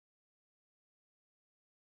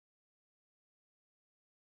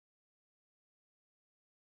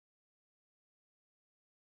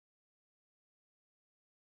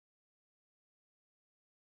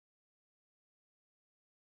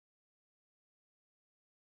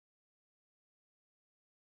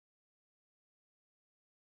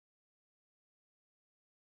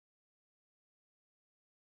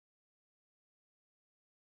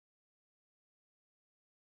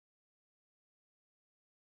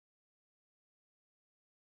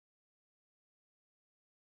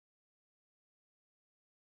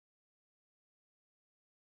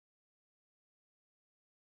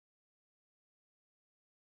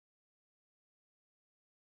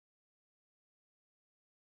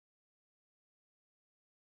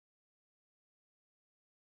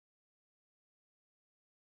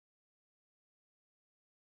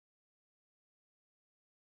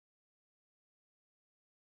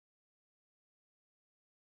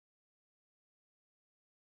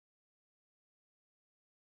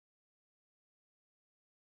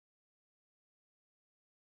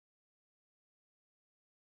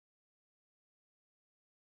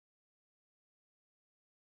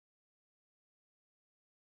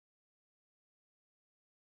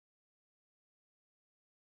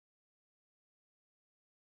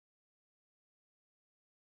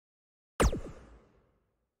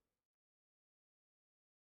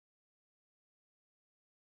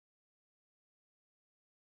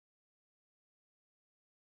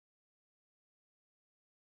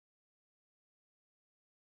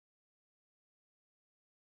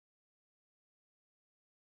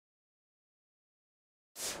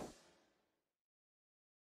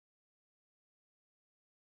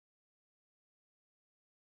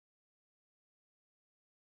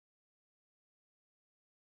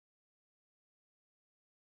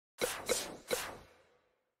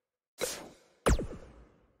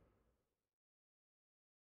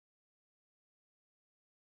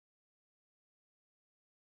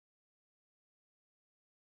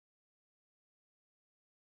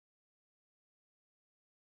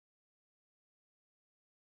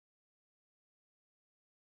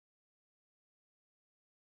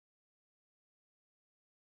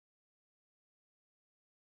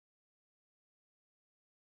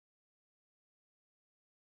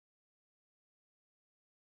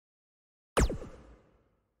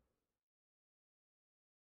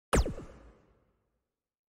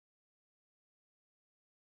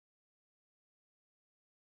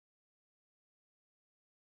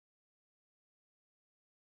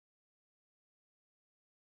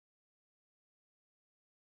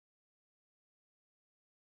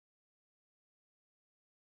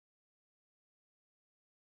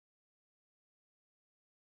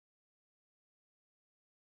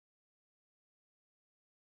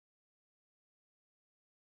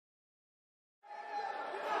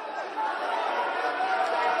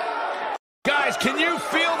Guys, can you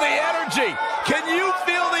feel the energy? Can you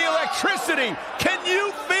feel the electricity? Can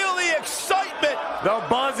you feel the excitement? The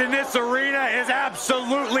buzz in this arena is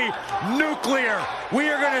absolutely nuclear. We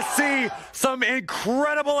are going to see some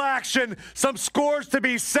incredible action, some scores to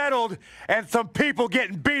be settled, and some people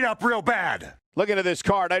getting beat up real bad. Looking at this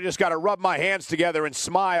card, I just got to rub my hands together and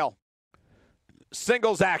smile.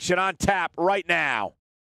 Singles action on tap right now.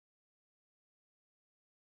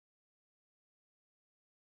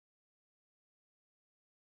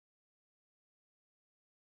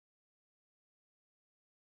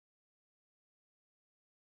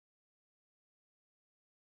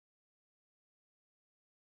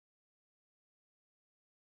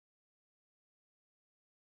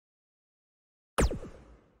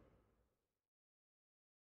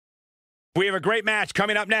 We have a great match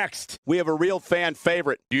coming up next. We have a real fan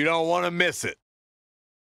favorite. You don't want to miss it.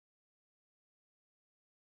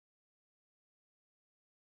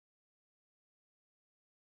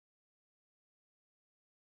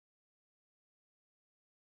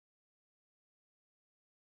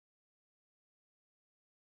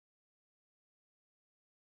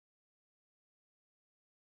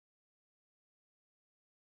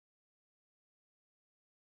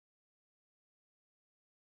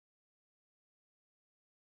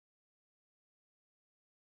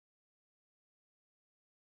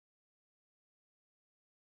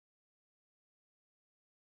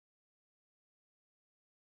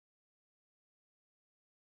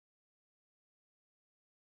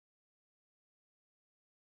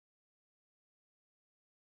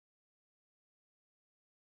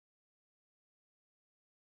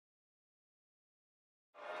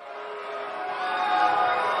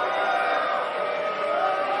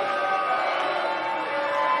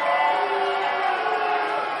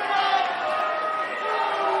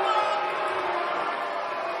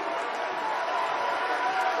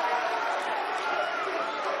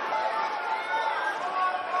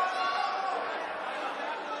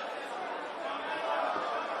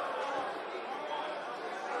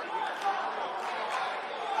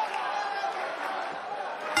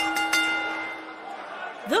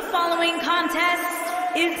 The following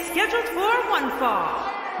contest is scheduled for one fall.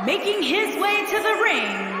 Making his way to the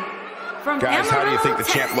ring from Guys, how do you think the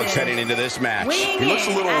Amarillo, champ looks Texas, heading into this match? weighing He looks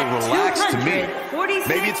a in little at relaxed to me. 246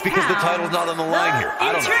 Maybe it's because the title's not on the line here.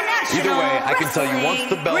 I don't know. Either way, I can tell you once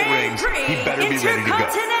the bell rings, he better be ready to go.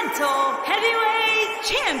 Intercontinental Heavyweight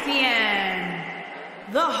Champion,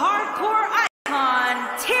 the hardcore icon,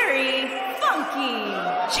 Terry Funky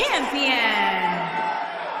Champion.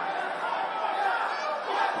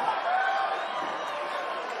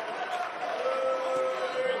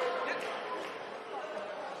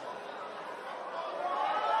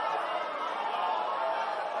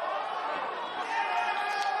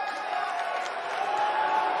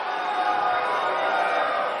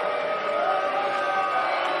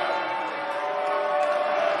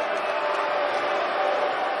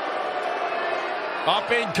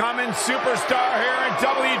 Up-and-coming superstar here in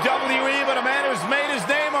WWE, but a man who's made his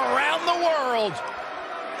name around the world.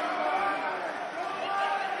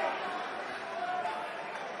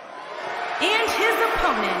 And his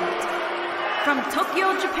opponent, from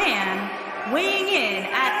Tokyo, Japan, weighing in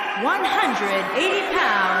at 180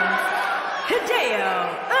 pounds,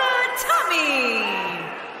 Hideo Itami.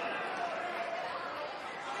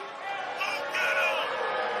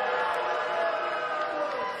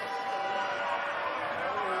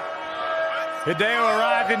 Hideo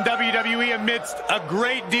arrived in WWE amidst a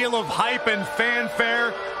great deal of hype and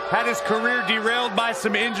fanfare, had his career derailed by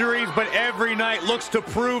some injuries, but every night looks to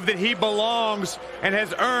prove that he belongs and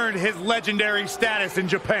has earned his legendary status in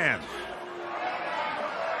Japan.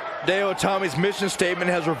 Hideo Itami's mission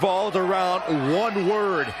statement has revolved around one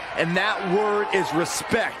word, and that word is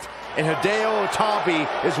respect. And Hideo Itami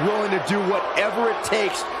is willing to do whatever it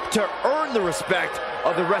takes to earn the respect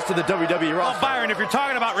of the rest of the WWE roster. Well, Byron, if you're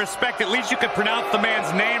talking about respect, at least you could pronounce the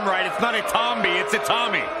man's name right. It's not Itami, it's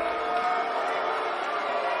Itami.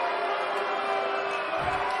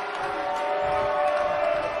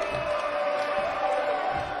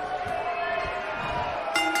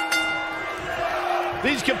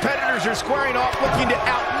 These competitors are squaring off, looking to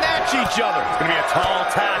outmatch each other. It's going to be a tall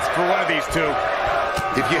task for one of these two.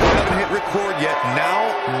 If you haven't hit record yet,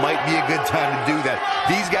 now might be a good time to do that.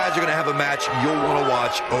 These guys are going to have a match you'll want to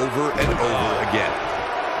watch over and over again.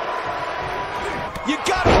 You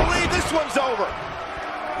gotta believe this one's over.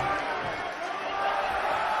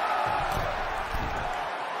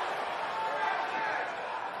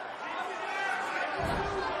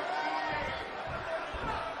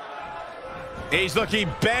 He's looking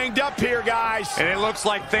banged up here, guys. And it looks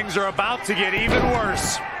like things are about to get even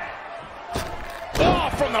worse.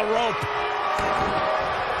 from the rope.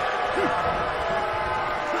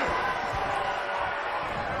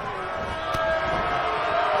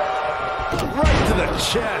 Right to the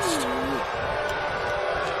chest.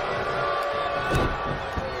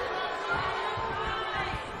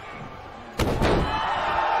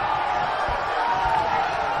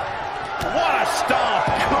 What a stomp.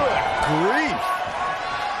 Good grief.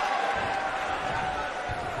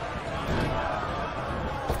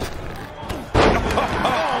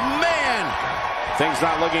 Oh, man. Things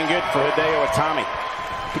not looking good for Hideo Itami.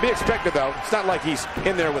 To be expected, though. It's not like he's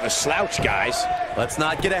in there with a slouch, guys. Let's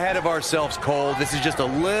not get ahead of ourselves, Cole. This is just a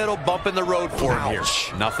little bump in the road for him here.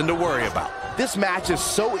 Nothing to worry about. This match is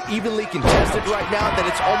so evenly contested right now that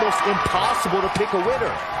it's almost impossible to pick a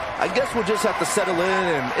winner. I guess we'll just have to settle in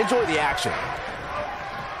and enjoy the action.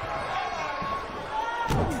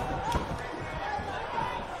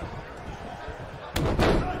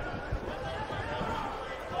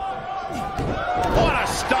 What a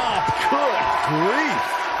stomp. Good grief.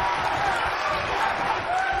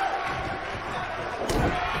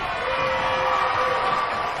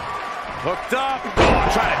 Hooked up. Oh,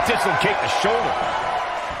 trying to dislocate the shoulder.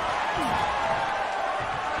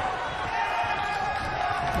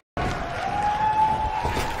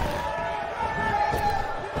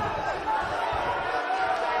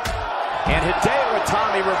 And Hideo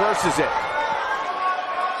Itami reverses it.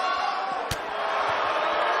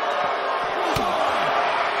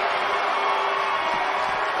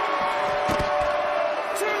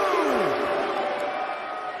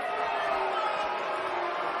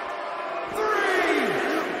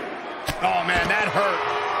 Oh, man, that hurt.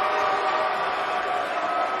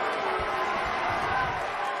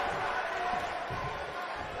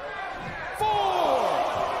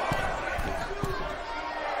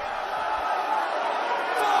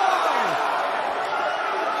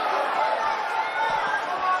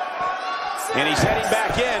 And he's heading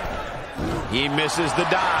back in. He misses the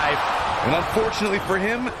dive. And unfortunately for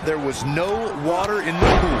him, there was no water in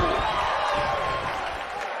the pool.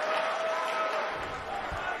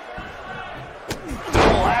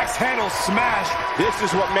 Axe handle smash. This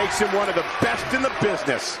is what makes him one of the best in the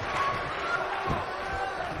business.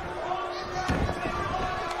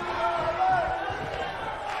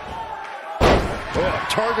 Oh,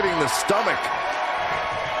 targeting the stomach.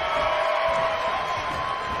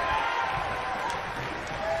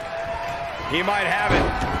 He might have it.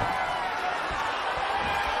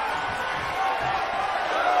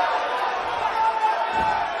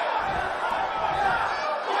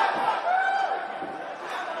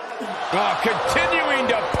 Oh, continuing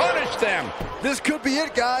to punish them. This could be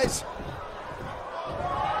it, guys.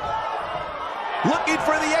 Looking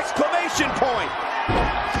for the exclamation point.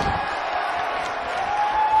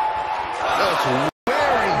 That's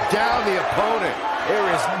wearing down the opponent.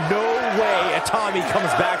 There is no way Itami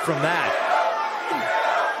comes back from that.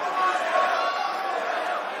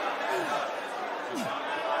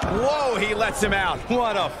 Whoa, he lets him out.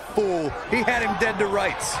 What a fool. He had him dead to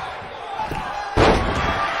rights.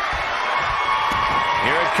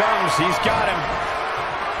 Here it comes. He's got him.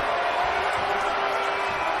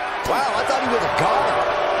 Wow, I thought he was a goner.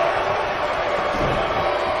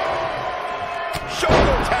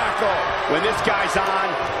 Shoulder tackle. When this guy's on,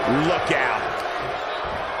 look out.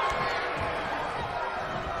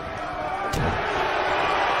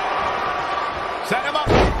 Set him up.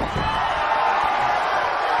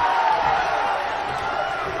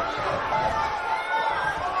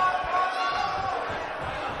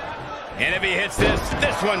 And if he hits this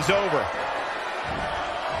one's over.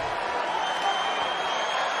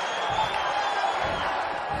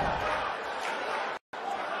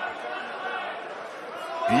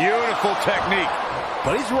 Beautiful technique.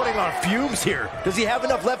 But he's running on fumes here. Does he have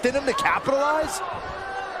enough left in him to capitalize?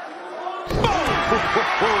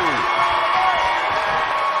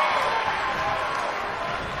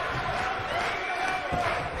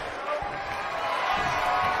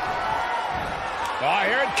 Oh,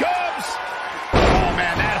 here it comes. Oh,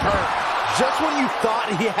 man, that hurt. Just when you thought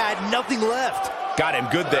he had nothing left. Got him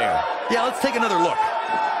good there. Yeah, let's take another look.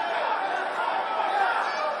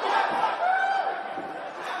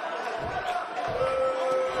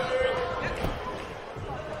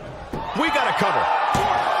 We got to cover.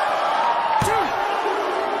 1,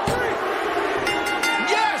 2, 3.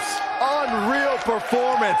 Yes! Unreal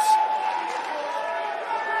performance.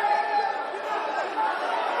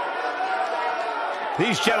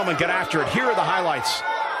 These gentlemen get after it. Here are the highlights.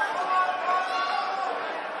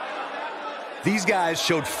 These guys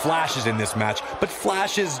showed flashes in this match, but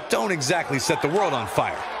flashes don't exactly set the world on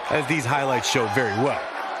fire, as these highlights show very well.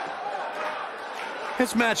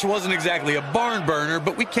 This match wasn't exactly a barn burner,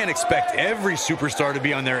 but we can't expect every superstar to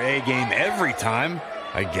be on their A game every time,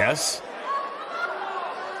 I guess.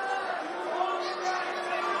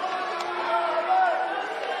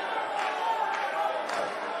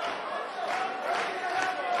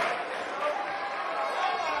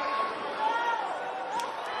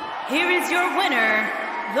 Here is your winner,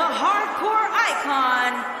 the hardcore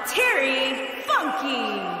icon, Terry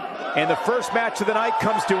Funky. And the first match of the night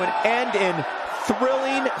comes to an end in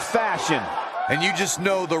thrilling fashion. And you just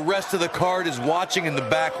know the rest of the card is watching in the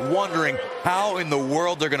back, wondering how in the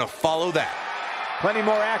world they're going to follow that. Plenty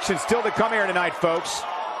more action still to come here tonight, folks.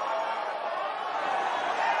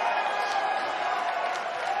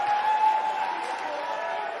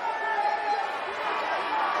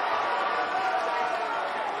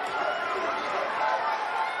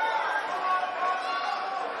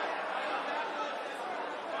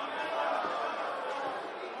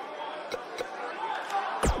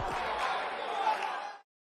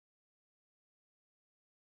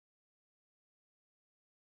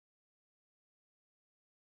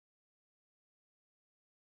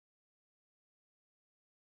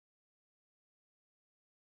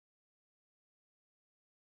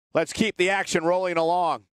 Let's keep the action rolling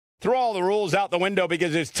along. Throw all the rules out the window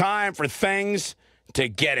because it's time for things to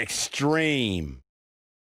get extreme.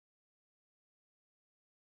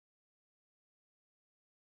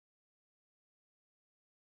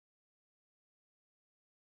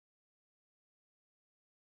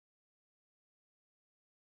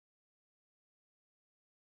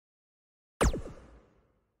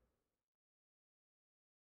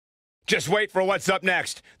 Just wait for what's up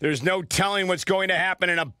next. There's no telling what's going to happen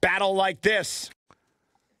in a battle like this.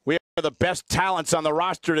 We are the best talents on the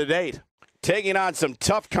roster to date, taking on some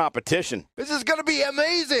tough competition. This is going to be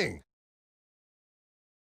amazing.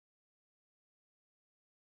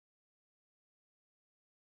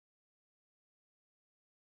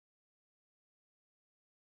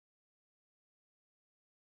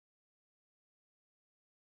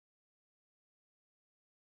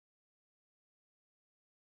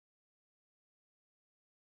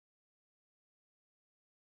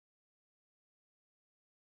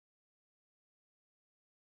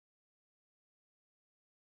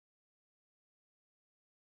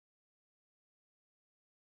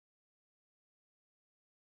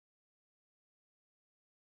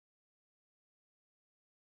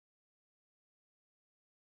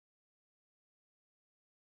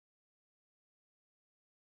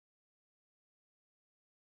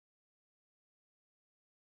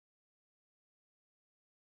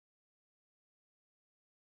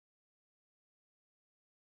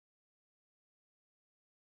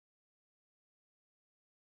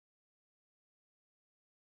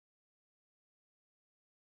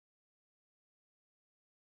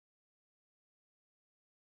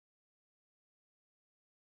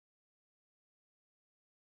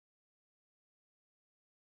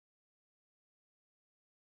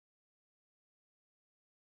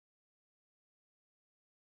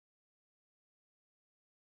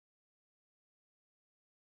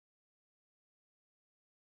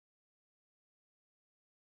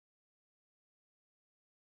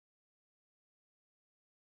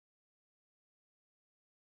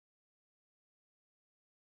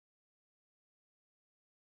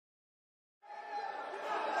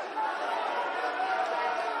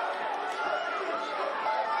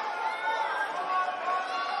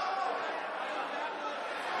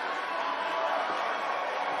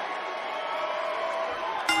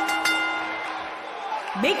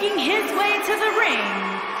 Making his way to the ring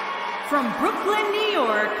from Brooklyn, New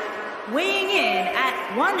York, weighing in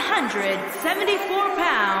at 174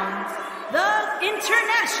 pounds, the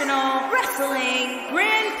International Wrestling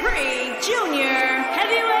Grand Prix Junior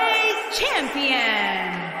Heavyweight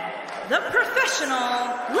Champion, the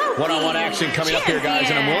professional Loki One-on-one action coming up here, guys,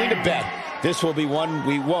 and I'm willing to bet this will be one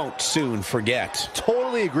we won't soon forget.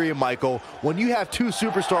 Totally agree, Michael. When you have two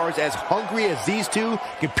superstars as hungry as these two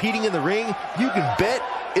competing in the ring, you can bet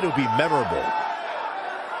it'll be memorable.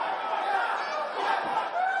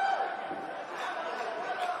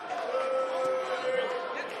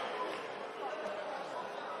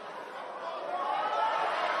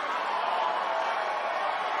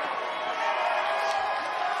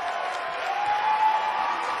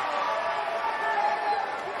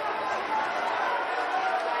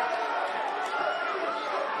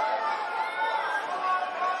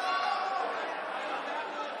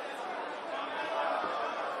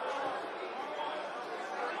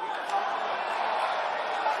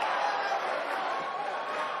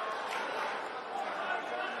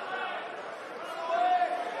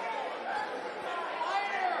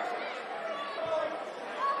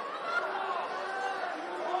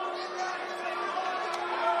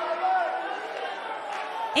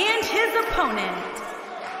 And his opponent,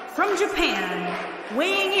 from Japan,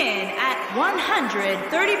 weighing in at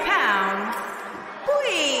 130 pounds,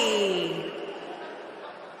 Hui.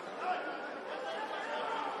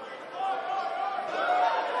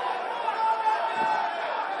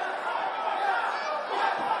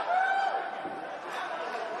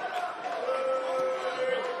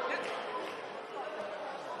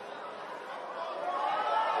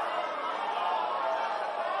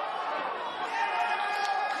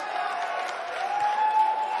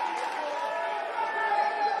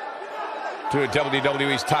 Two of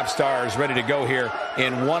WWE's top stars ready to go here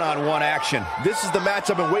in one-on-one action. This is the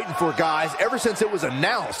match I've been waiting for, guys. Ever since it was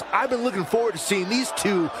announced, I've been looking forward to seeing these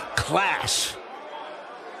two clash.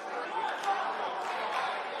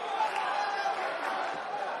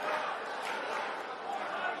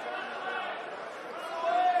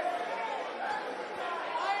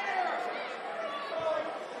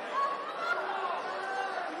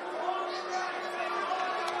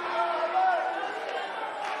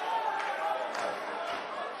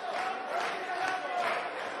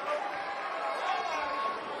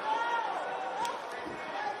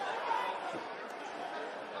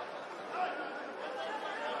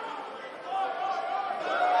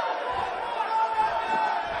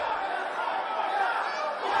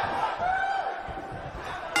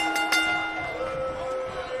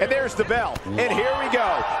 And there's the bell. And here we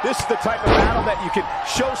go. This is the type of battle that you can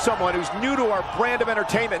show someone who's new to our brand of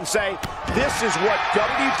entertainment and say, this is what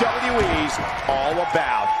WWE's all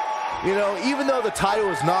about. You know, even though the title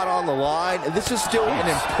is not on the line, this is still an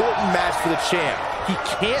important match for the champ. He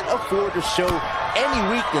can't afford to show any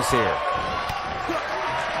weakness here.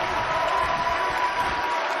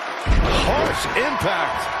 Harsh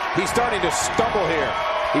impact. He's starting to stumble here.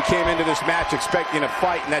 He came into this match expecting a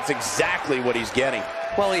fight, and that's exactly what he's getting.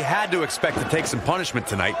 Well, he had to expect to take some punishment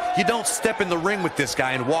tonight. You don't step in the ring with this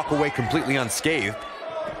guy and walk away completely unscathed.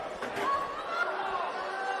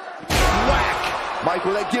 Whack!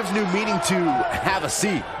 Michael, that gives new meaning to have a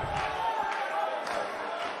seat.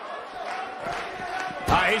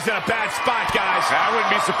 He's in a bad spot, guys. I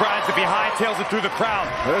wouldn't be surprised if he hightails it through the crowd.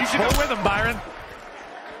 You should go with him, Byron.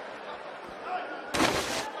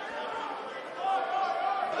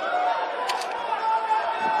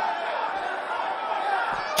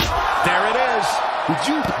 There it is. Did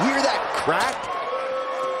you hear that crack?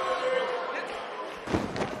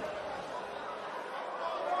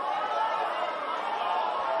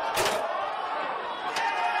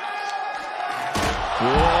 Whoa,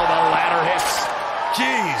 the ladder hits.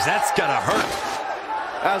 Jeez, that's gonna hurt.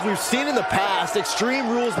 As we've seen in the past, Extreme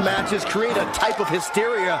Rules matches create a type of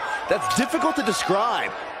hysteria that's difficult to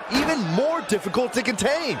describe, even more difficult to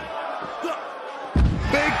contain.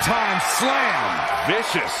 Big time slam.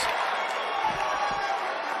 Vicious.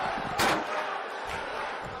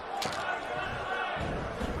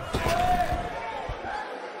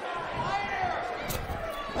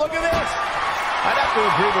 Look at this. I'd have to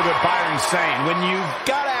agree with what Byron's saying. When you've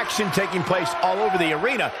got action taking place all over the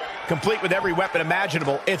arena, complete with every weapon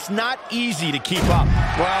imaginable, it's not easy to keep up.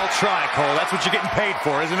 Well, try, Cole. That's what you're getting paid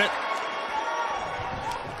for, isn't it?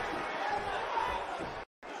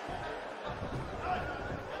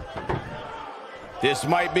 This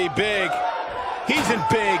might be big. He's in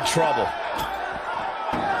big trouble.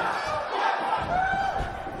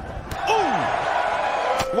 Ooh!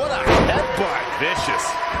 What a headbutt. Vicious.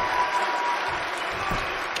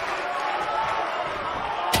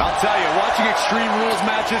 I'll tell you, watching Extreme Rules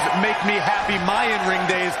matches make me happy. My in-ring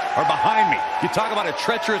days are behind me. You talk about a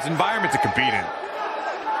treacherous environment to compete in.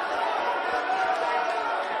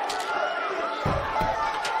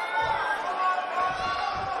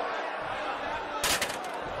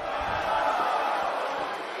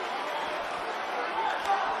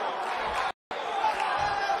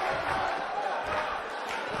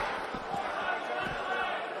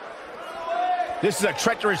 This is a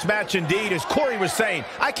treacherous match indeed, as Corey was saying.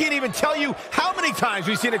 I can't even tell you how many times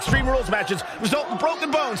we've seen Extreme Rules matches result in broken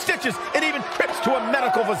bones, stitches, and even trips to a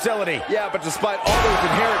medical facility. Yeah, but despite all those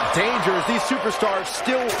inherent dangers, these superstars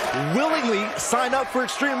still willingly sign up for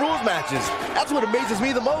Extreme Rules matches. That's what amazes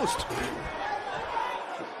me the most.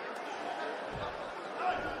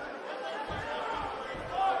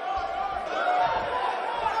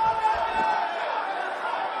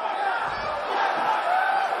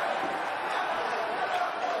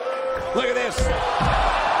 Look at this.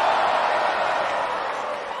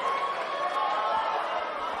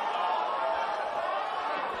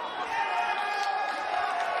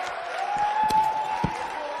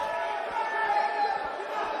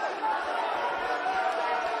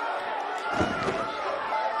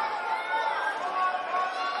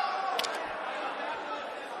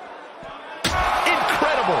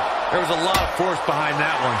 was a lot of force behind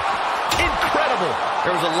that one. Incredible.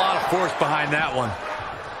 There was a lot of force behind that one.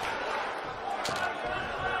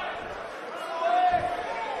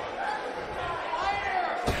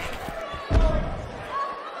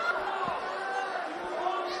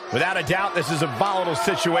 Without a doubt, this is a volatile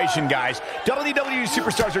situation, guys. WWE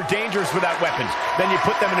superstars are dangerous without weapons. Then you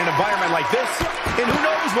put them in an environment like this, and who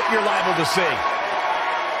knows what you're liable to see.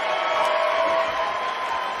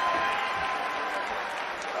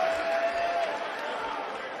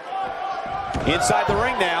 Inside the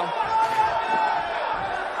ring now.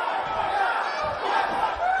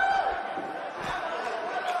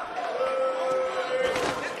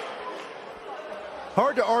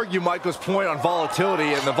 Hard to argue Michael's point on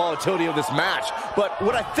volatility and the volatility of this match, but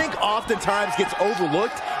what I think oftentimes gets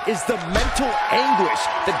overlooked is the mental anguish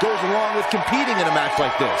that goes along with competing in a match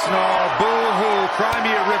like this. Oh, boo-hoo, cry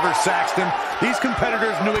me a river, Saxton. These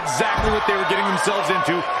competitors knew exactly what they were getting themselves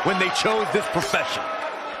into when they chose this profession.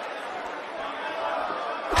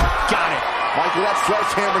 Got it. Michael, that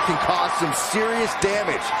sledgehammer can cause some serious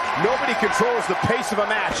damage. Nobody controls the pace of a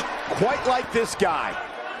match quite like this guy.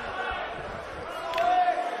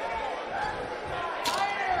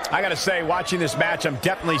 I gotta say, watching this match, I'm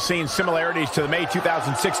definitely seeing similarities to the May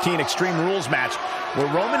 2016 Extreme Rules match, where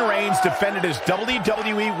Roman Reigns defended his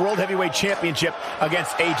WWE World Heavyweight Championship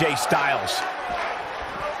against AJ Styles.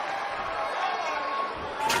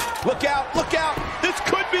 Look out, look out! This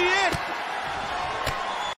could be it!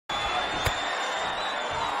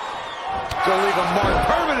 Gonna leave a mark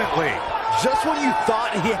permanently. Just when you thought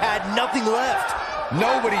he had nothing left.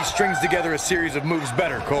 Nobody strings together a series of moves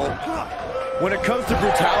better, Cole. When it comes to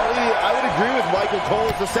brutality, I would agree with Michael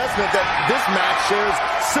Cole's assessment that this match shares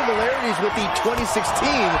similarities with the 2016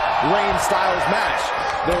 Reigns-Styles match.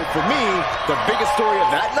 Though for me, the biggest story of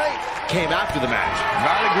that night came after the match.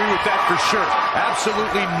 I'd agree with that for sure.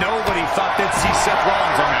 Absolutely nobody thought they'd see Seth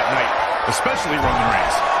Rollins on that night, especially Roman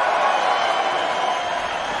Reigns.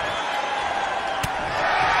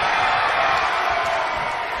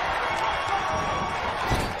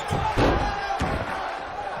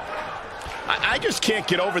 I just can't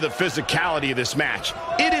get over the physicality of this match.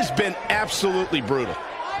 It has been absolutely brutal.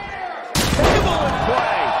 Excellent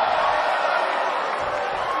play.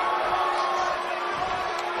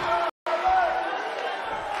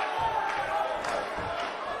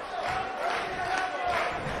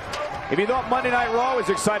 If you thought Monday Night Raw was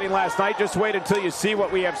exciting last night, just wait until you see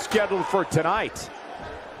what we have scheduled for tonight.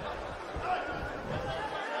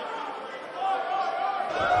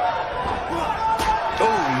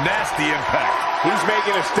 Nasty impact. He's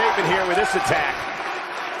making a statement here with this attack.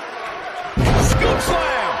 Scoop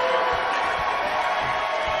slam!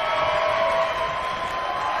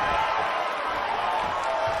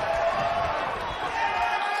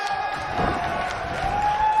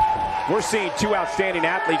 We're seeing two outstanding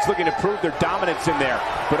athletes looking to prove their dominance in there,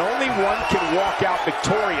 but only one can walk out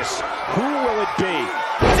victorious. Who will it be?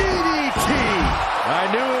 DDT! I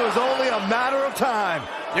knew it was only a matter of time.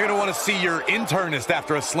 You're going to want to see your internist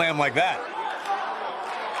after a slam like that.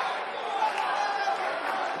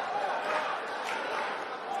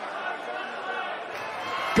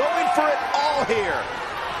 Going for it all here.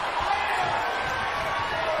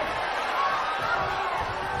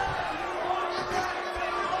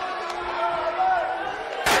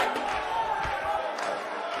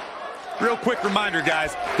 Real quick reminder,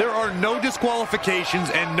 guys, there are no disqualifications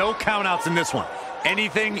and no countouts in this one.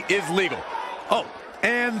 Anything is legal. Oh,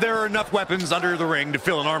 and there are enough weapons under the ring to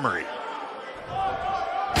fill an armory.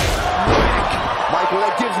 Michael,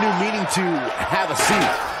 that gives new meaning to have a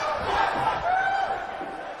seat.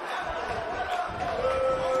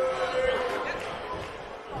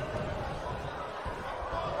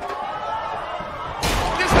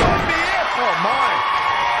 This could be it. Oh, my.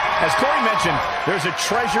 As Corey mentioned, there's a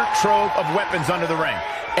treasure trove of weapons under the ring.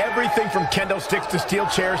 Everything from kendo sticks to steel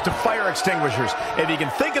chairs to fire extinguishers. If you can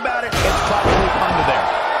think about it, it's probably under there.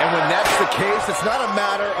 And when that's the case, it's not a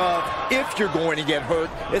matter of if you're going to get hurt.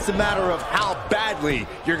 It's a matter of how badly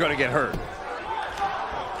you're going to get hurt.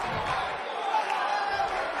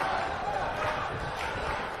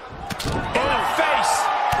 In the face.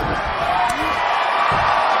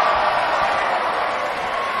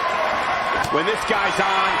 When this guy's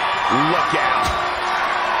on, look out.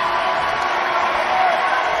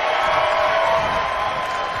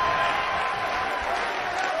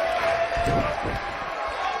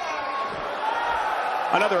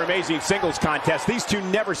 Another amazing singles contest. These two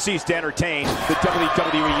never cease to entertain the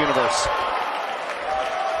WWE Universe.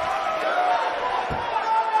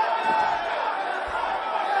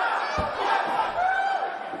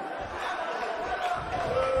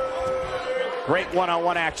 Great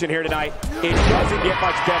one-on-one action here tonight. It doesn't get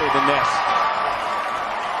much better than this.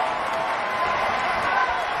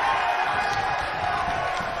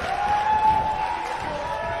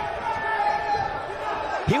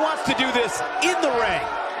 He wants to do this in the ring.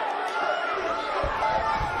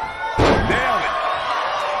 Nailed it.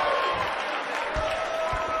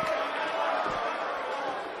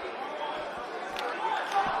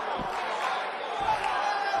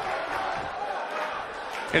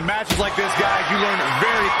 In matches like this, guys, you learn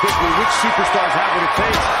very quickly which superstars have what it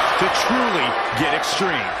takes to truly get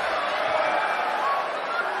extreme.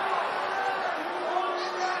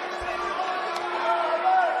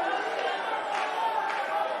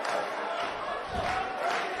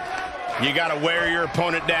 You got to wear your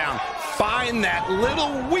opponent down. Find that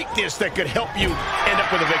little weakness that could help you end up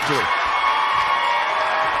with a victory.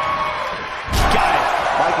 Got it.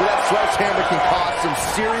 Michael, that sledgehammer can cause some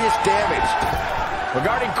serious damage.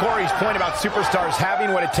 Regarding Corey's point about superstars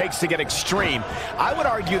having what it takes to get extreme, I would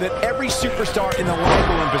argue that every superstar in the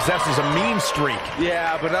locker room possesses a mean streak.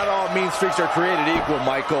 Yeah, but not all mean streaks are created equal,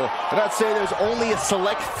 Michael. And I'd say there's only a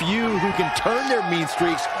select few who can turn their mean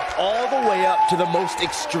streaks all the way up to the most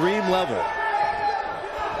extreme level.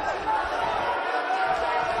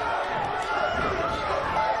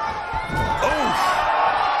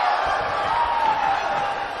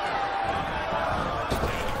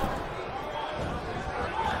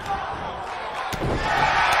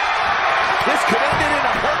 This could end it in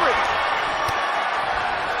a hurry.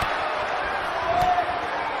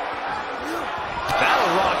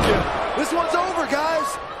 That'll rock you. This one's over, guys.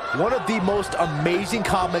 One of the most amazing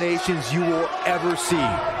combinations you will ever see.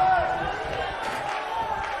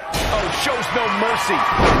 Oh, shows no mercy.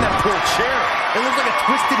 In that poor chair. It looks like a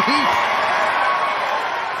twisted heap.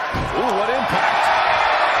 Ooh, what impact.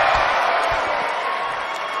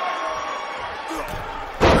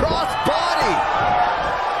 Cross body.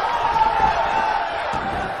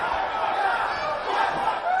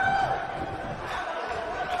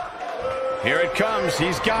 Here it comes.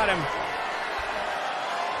 He's got him.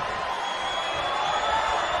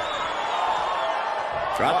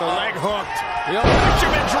 Got the leg hooked. The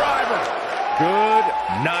Benjamin driver. Good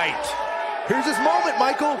night. Here's his moment,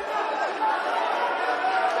 Michael.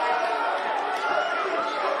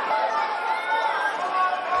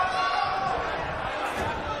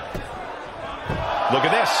 Look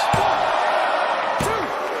at this.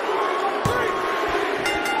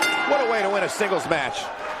 What a way to win a singles match.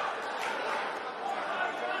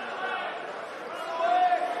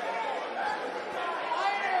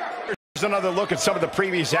 Here's another look at some of the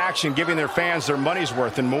previous action, giving their fans their money's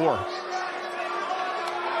worth and more.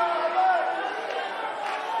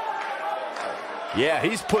 Yeah,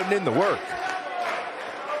 he's putting in the work.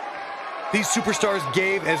 These superstars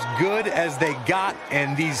gave as good as they got,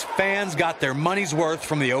 and these fans got their money's worth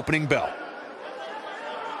from the opening bell.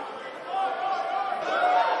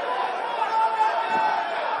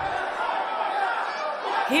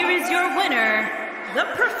 Here is your winner, the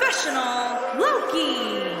professional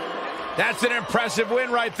Loki. That's an impressive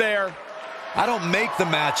win right there. I don't make the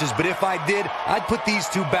matches, but if I did, I'd put these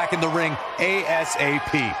two back in the ring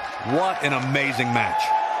ASAP. What an amazing match.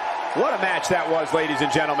 What a match that was, ladies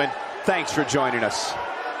and gentlemen. Thanks for joining us.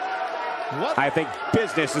 I think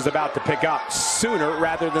business is about to pick up sooner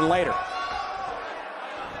rather than later.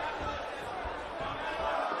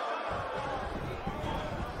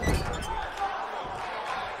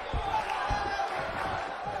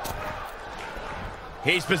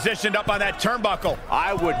 He's positioned up on that turnbuckle.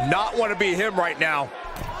 I would not want to be him right now.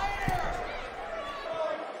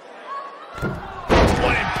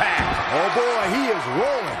 What impact. Oh boy, he is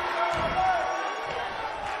rolling.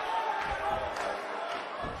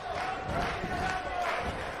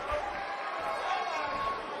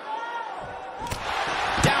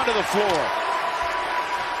 Down to the floor.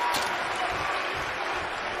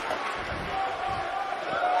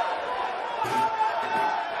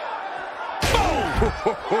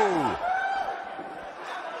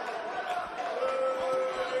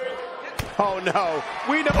 Oh no,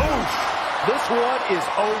 we know. Oof. This one is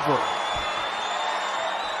over.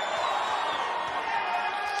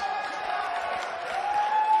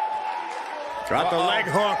 Got the leg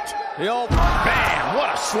hooked. Bam, what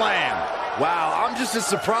a slam. Wow, I'm just as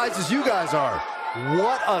surprised as you guys are.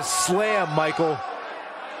 What a slam, Michael.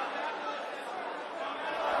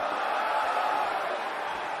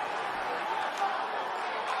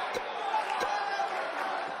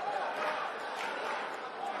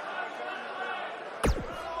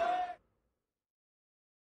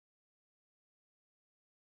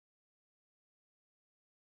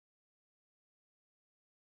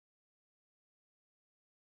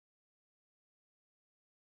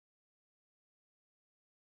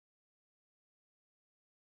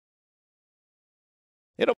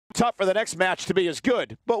 It'll be tough for the next match to be as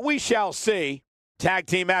good, but we shall see. Tag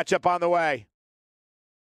team matchup on the way.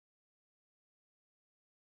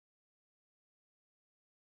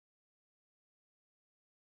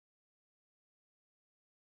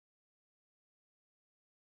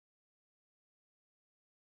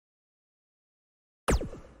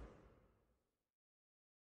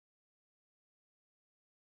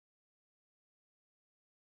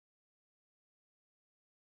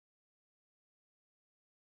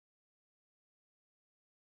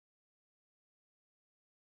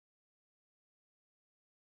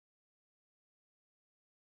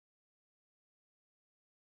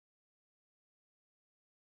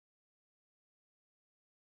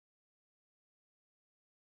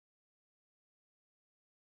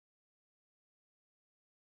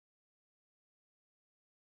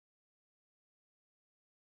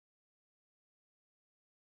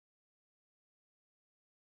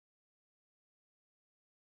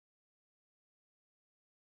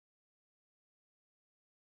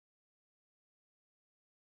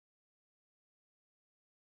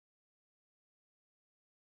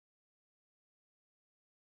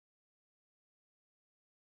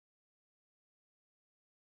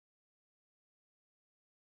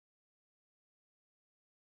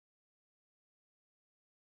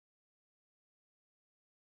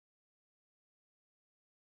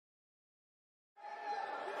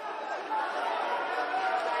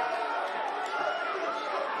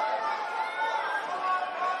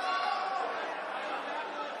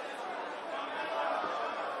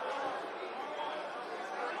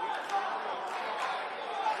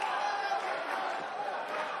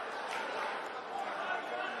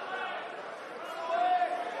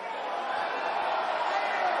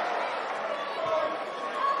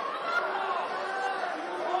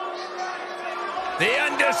 The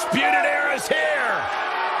Undisputed Era's here.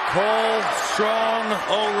 Cole, Strong,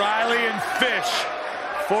 O'Reilly, and Fish.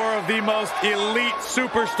 4 of the most elite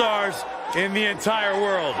superstars in the entire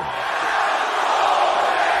world.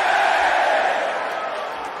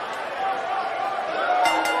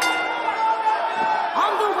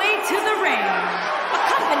 On the way to the ring,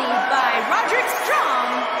 accompanied by Roderick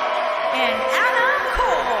Strong and Adam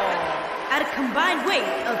Cole, at a combined weight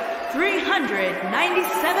of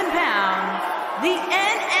 397 pounds, the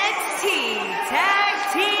NXT Tag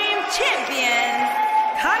Team Champions,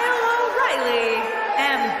 Kyle O'Reilly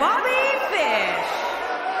and Bobby Fish.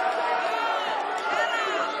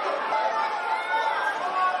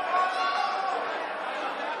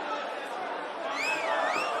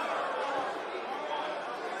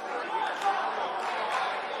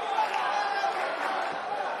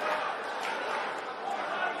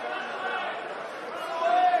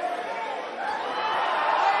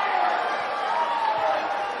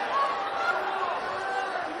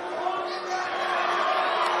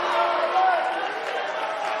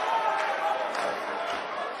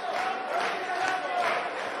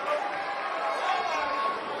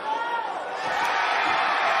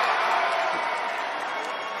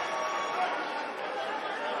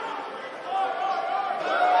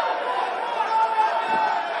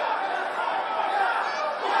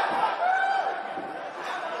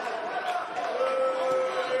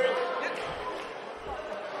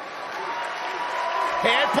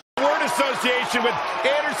 Hey, I put a word association with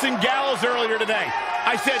Anderson Gallows earlier today.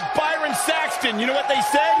 I said Byron Saxton. You know what they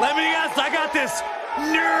said? Let me guess, I got this.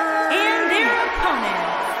 Nerd! And their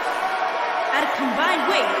opponents, at a combined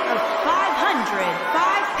weight of 505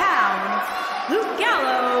 pounds, Luke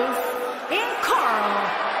Gallows and Carl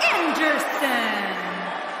Anderson.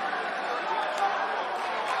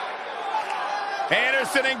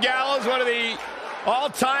 Anderson and Gallows, one of the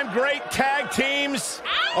all-time great tag teams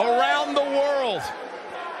around the world.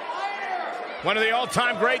 One of the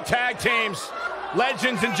all-time great tag teams.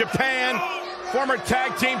 Legends in Japan. Former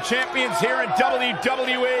tag team champions here in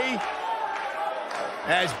WWE.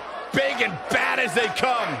 As big and bad as they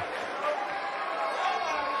come.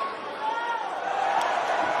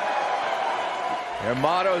 Their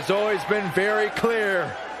motto has always been very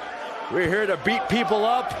clear. We're here to beat people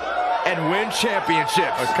up and win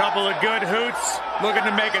championships. A couple of good hoots, looking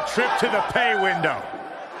to make a trip to the pay window.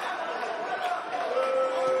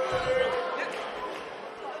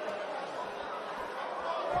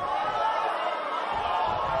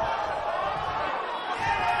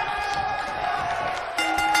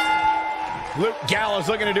 Luke Gallows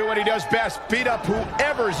looking to do what he does best, beat up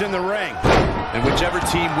whoever's in the ring. And whichever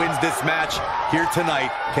team wins this match here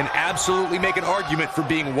tonight can absolutely make an argument for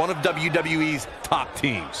being one of WWE's top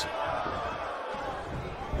teams.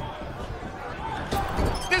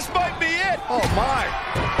 This might be it. Oh, my.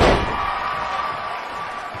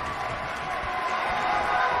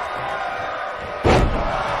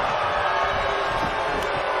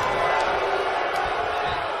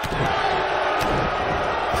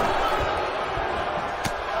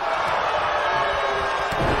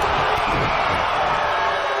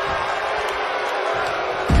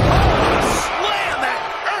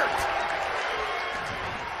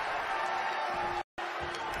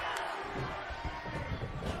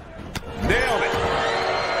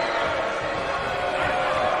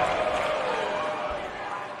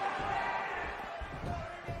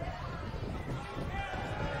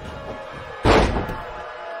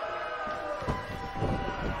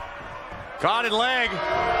 Caught in leg.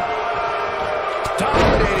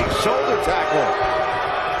 Dominating shoulder tackle.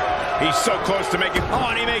 He's so close to making... Oh,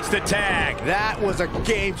 and he makes the tag. That was a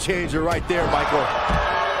game changer right there, Michael.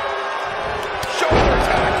 Shoulder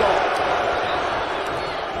tackle.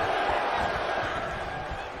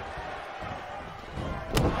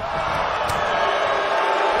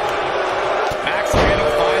 Max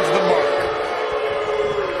Manning finds the mark.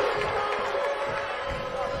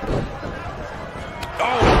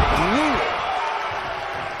 Oh, brutal.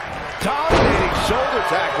 Dominating shoulder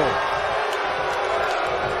tackle.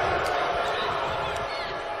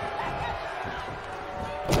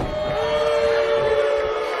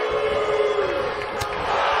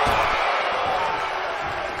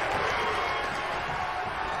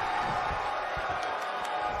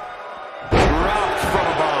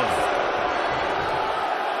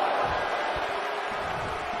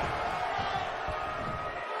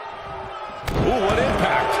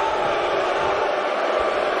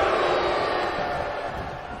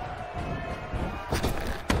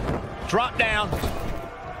 Drop down.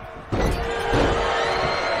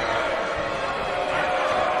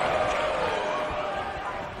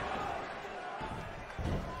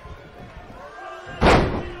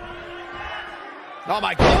 Oh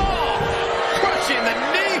my God! Crushing the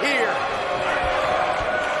knee here.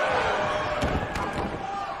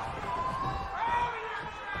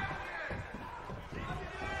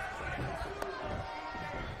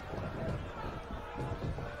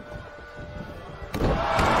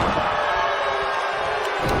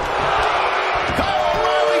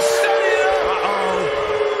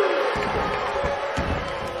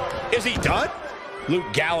 Is he done?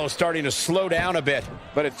 Luke Gallows starting to slow down a bit,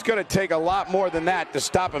 but it's going to take a lot more than that to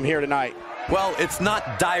stop him here tonight. Well, it's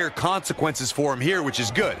not dire consequences for him here, which is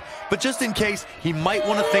good. But just in case, he might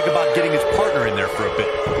want to think about getting his partner in there for a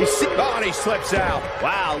bit. You see, Oh, and he slips out.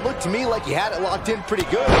 wow, looked to me like he had it locked in pretty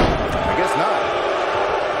good. I guess not.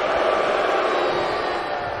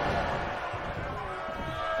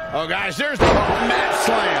 Oh, guys, there's the mat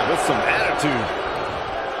slam with some attitude.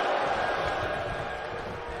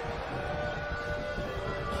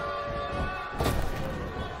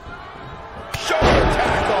 Shoulder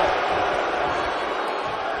tackle.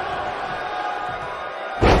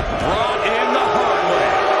 Brought in the hard way.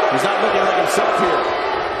 He's not looking like himself here.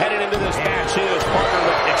 Headed into this match, his partner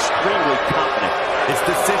looked extremely confident. It's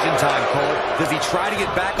decision time, Cole. Does he try to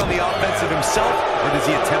get back on the offensive himself, or does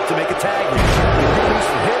he attempt to make a tag here? The good news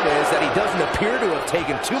for him is that he doesn't appear to have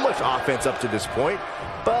taken too much offense up to this point,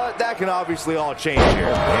 but that can obviously all change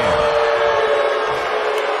here.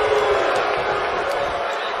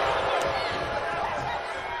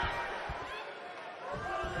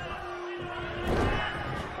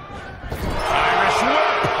 Irish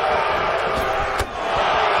whip.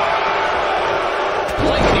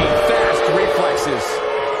 Lightning fast reflexes.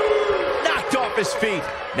 Knocked off his feet.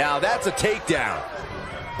 Now that's a takedown.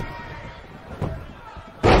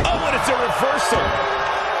 Oh, and it's a reversal.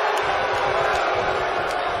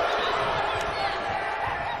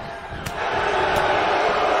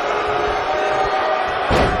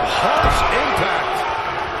 Harsh impact.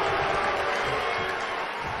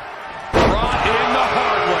 Brought in the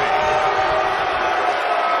hard way.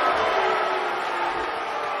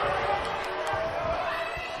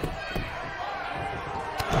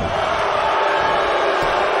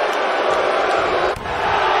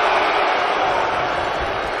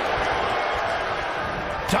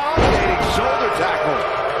 Dominating shoulder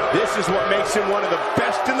tackle. This is what makes him one of the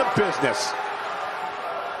best in the business.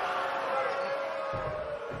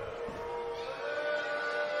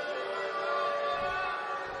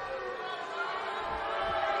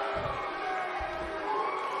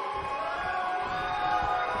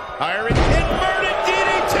 Iron inverted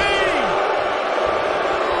DDT.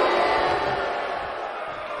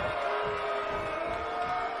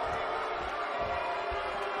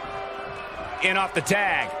 In off the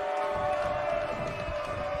tag.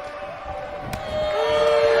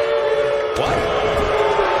 What?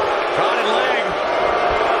 Caught in leg.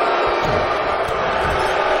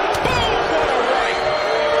 Boom! What a right.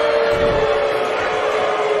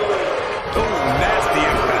 Oh, nasty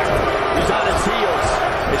impact. He's on his heels.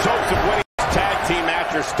 His hopes of winning this tag team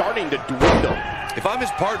match are starting to dwindle. If I'm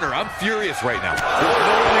his partner, I'm furious right now. There's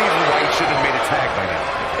no reason why he shouldn't have made a tag by now.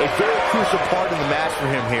 A very crucial part in the match for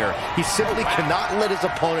him here. He simply cannot let his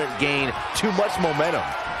opponent gain too much momentum.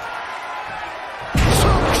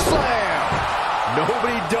 Choke slam!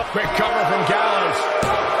 Nobody does. Quick cover from Gallows.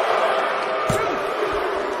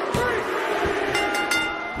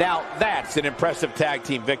 Now, that's an impressive tag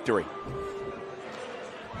team victory.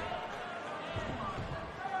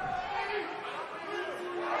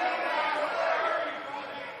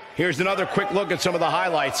 Here's another quick look at some of the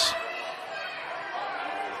highlights.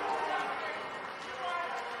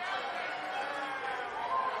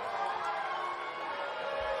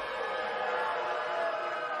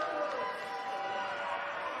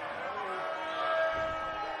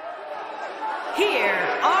 Here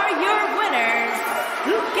are your winners,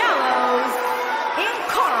 Luke Gallows and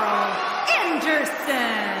Carl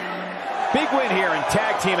Anderson. Big win here in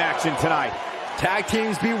tag team action tonight. Tag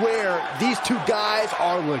teams beware, these two guys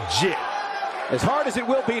are legit. As hard as it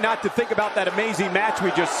will be not to think about that amazing match we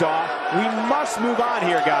just saw, we must move on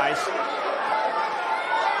here, guys.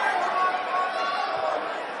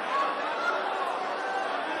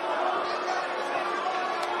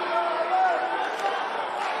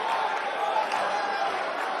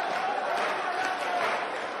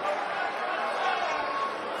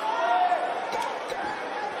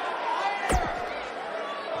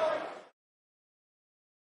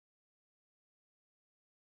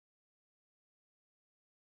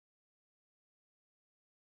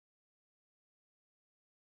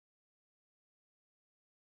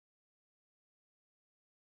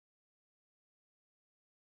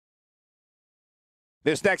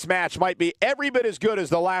 This next match might be every bit as good as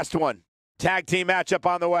the last one. Tag team matchup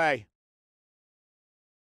on the way.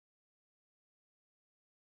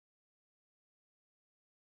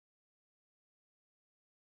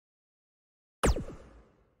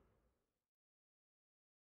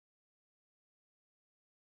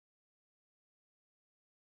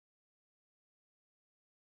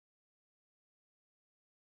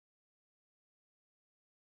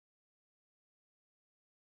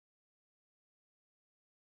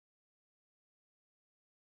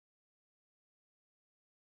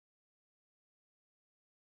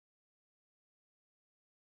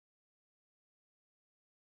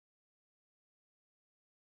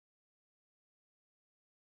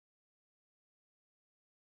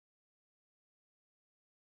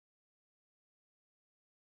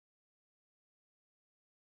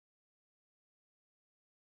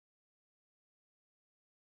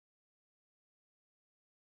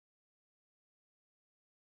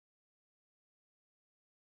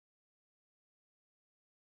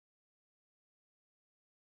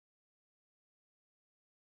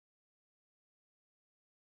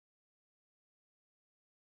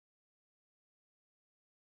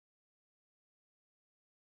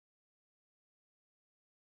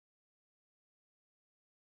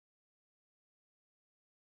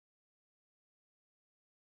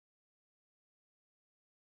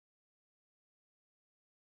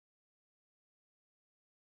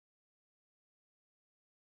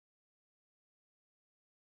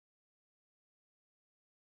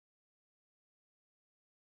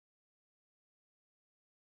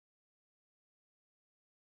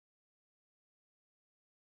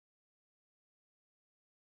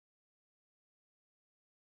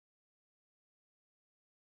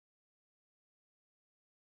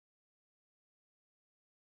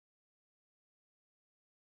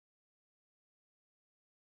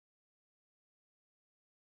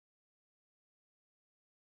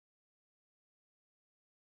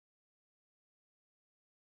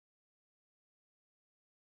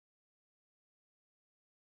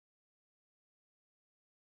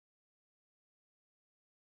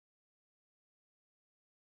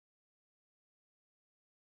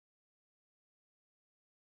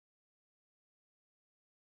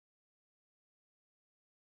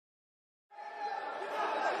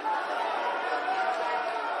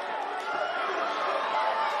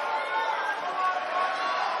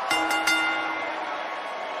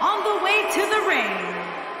 On the way to the ring,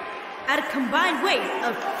 at a combined weight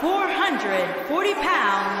of 440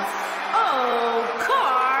 pounds,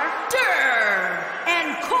 Carter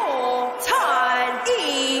and Cole Todd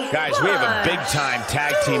E. Guys, we have a big-time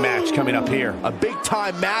tag team match coming up here. A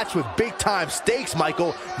big-time match with big-time stakes,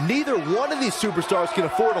 Michael. Neither one of these superstars can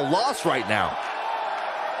afford a loss right now.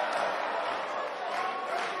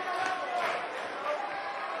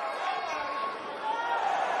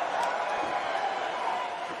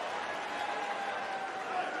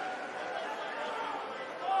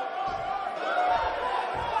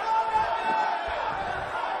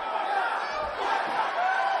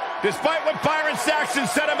 Despite what Byron Saxton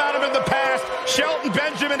said about him in the past, Shelton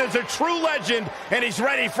Benjamin is a true legend, and he's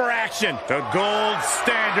ready for action. The gold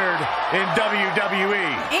standard in WWE.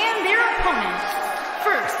 And their opponents,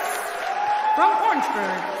 first, from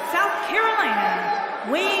Orangeburg, South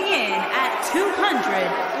Carolina, weighing in at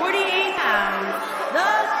 248 pounds,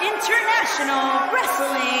 the International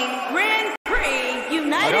Wrestling Grand Prix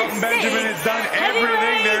United Shelton States Benjamin has done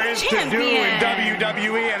everything there is to do in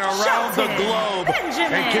WWE and around the globe,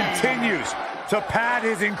 and continues to pad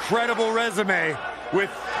his incredible resume with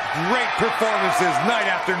great performances night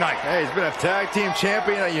after night. Hey, he's been a tag team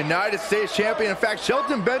champion, a United States champion. In fact,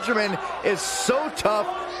 Shelton Benjamin is so tough,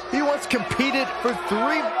 he once competed for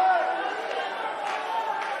 3...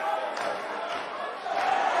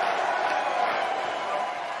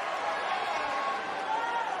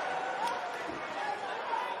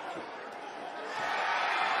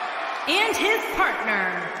 And his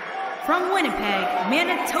partner, from Winnipeg,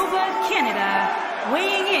 Manitoba, Canada,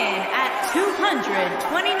 weighing in at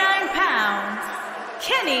 229 pounds,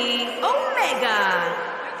 Kenny Omega.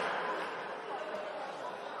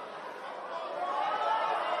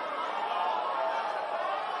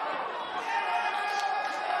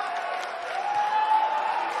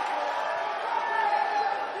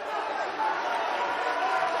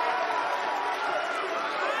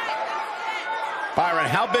 Byron,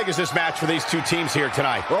 how big is this match for these two teams here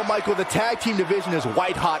tonight? Well, Michael, the tag team division is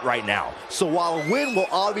white hot right now. So while a win will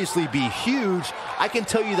obviously be huge, I can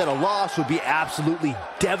tell you that a loss would be absolutely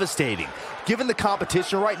devastating. Given the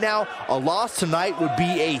competition right now, a loss tonight would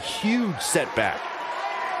be a huge setback.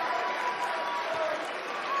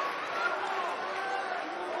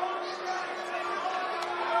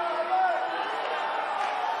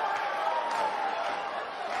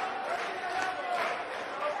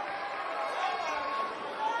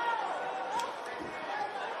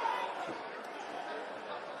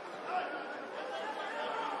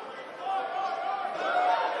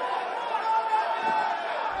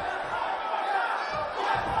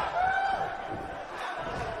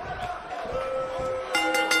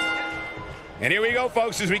 And here we go,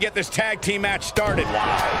 folks, as we get this tag team match started.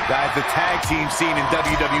 Wow. Guys, the tag team scene in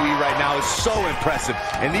WWE right now is so impressive.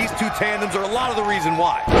 And these two tandems are a lot of the reason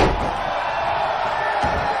why.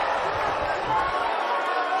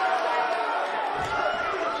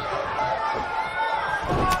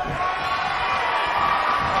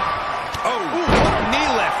 Oh, what a knee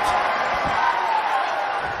lift.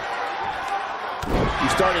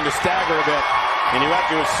 He's starting to stagger a bit. And you have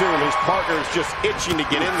to assume his partner is just itching to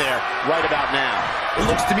get in there right about now. It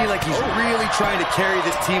looks to me like he's really trying to carry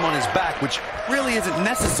this team on his back, which really isn't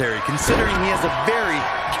necessary, considering he has a very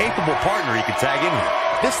capable partner he can tag in here.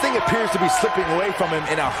 This thing appears to be slipping away from him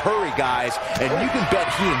in a hurry, guys, and you can bet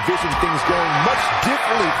he envisioned things going much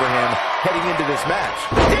differently for him heading into this match.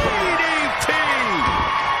 DDT!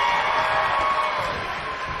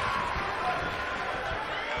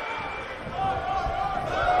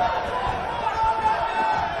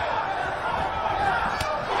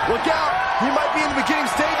 Look out! He might be in the beginning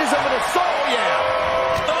stages of an assault. Oh, yeah!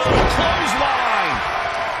 Oh, clothesline!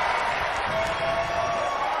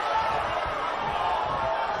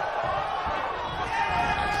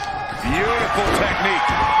 Beautiful technique.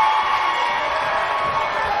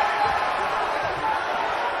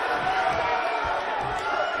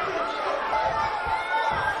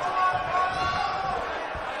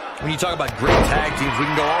 When you talk about great tag teams, we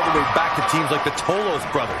can go all the way back to teams like the Tolos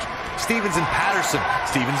brothers, Stevens and Patterson,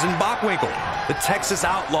 Stevens and Bockwinkel, the Texas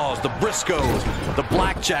Outlaws, the Briscoes, the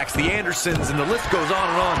Blackjacks, the Andersons, and the list goes on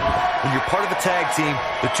and on. When you're part of a tag team,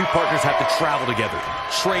 the two partners have to travel together,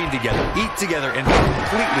 train together, eat together, and be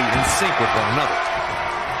completely in sync with one another.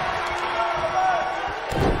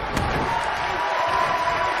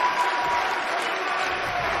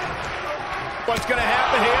 What's going to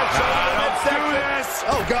happen here? Let's do this!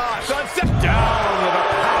 Oh, gosh. Sunset down with a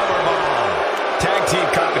powerbomb. Tag team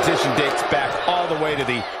competition dates back all the way to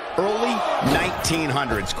the early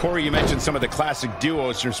 1900s. Corey, you mentioned some of the classic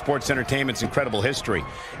duos from sports entertainment's incredible history.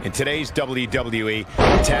 In today's WWE,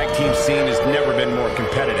 the tag team scene has never been more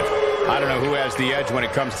competitive. I don't know who has the edge when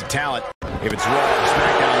it comes to talent. If it's Raw or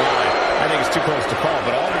SmackDown Live, I think it's too close to call,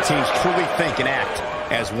 but all the teams truly think and act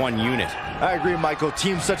as one unit. I agree, Michael.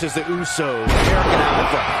 Teams such as the Usos, American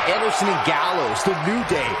Alpha, Anderson and Gallows, The New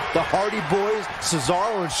Day, the Hardy Boys,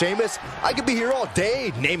 Cesaro and Sheamus. I could be here all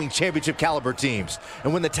day naming championship caliber teams.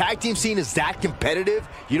 And when the tag team scene is that competitive,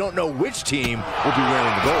 you don't know which team will be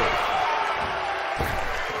wearing the gold.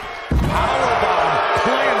 Powerbomb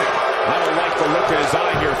planted. I don't like the look in his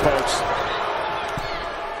eye here, folks.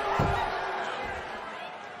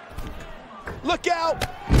 Look out!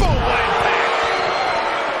 Full impact.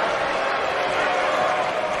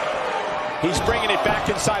 He's bringing it back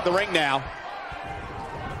inside the ring now.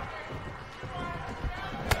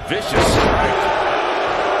 Vicious strike.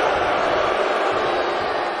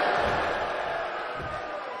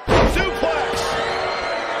 Suplex.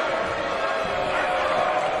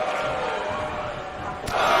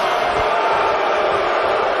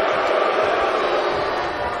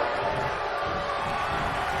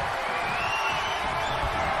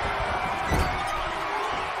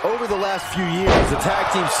 Over the last few years, the tag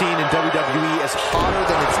team scene in WWE is hotter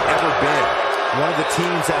than it's ever been. One of the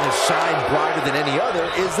teams that has shined brighter than any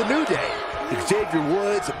other is the New Day. Xavier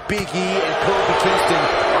Woods, Big E, and Kofi Kingston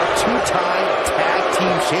are two-time tag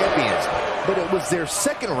team champions. But it was their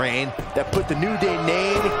second reign that put the New Day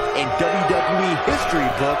name in WWE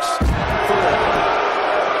history books forever.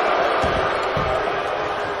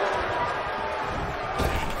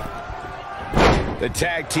 The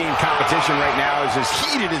tag team competition right now is as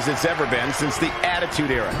heated as it's ever been since the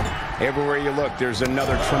Attitude Era. Everywhere you look, there's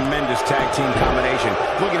another tremendous tag team combination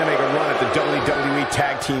looking to make a run at the WWE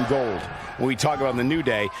Tag Team Gold. When we talk about the New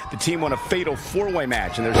Day, the team won a fatal four-way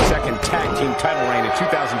match in their second tag team title reign in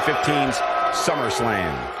 2015's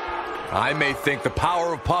SummerSlam. I may think the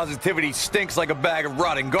power of positivity stinks like a bag of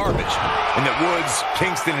rotting garbage, and that Woods,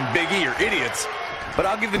 Kingston, and Big E are idiots. But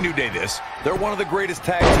I'll give the New Day this. They're one of the greatest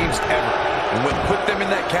tag teams ever. And what put them in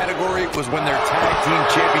that category was when their tag team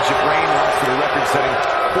championship reign lasted a record-setting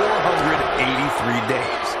 483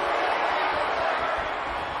 days.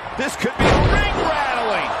 This could be a ring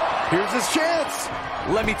rattling. Here's his chance.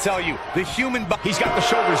 Let me tell you, the human body... He's got the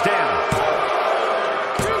shoulders down.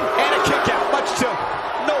 And a kick out, much to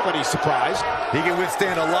nobody's surprise. He can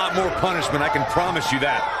withstand a lot more punishment, I can promise you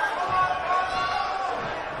that.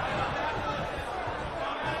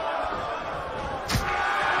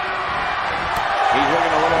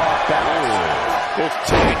 This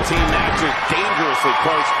tag team match is dangerously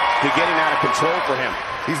close to getting out of control for him.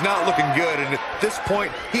 He's not looking good, and at this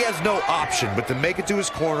point, he has no option but to make it to his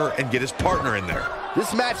corner and get his partner in there.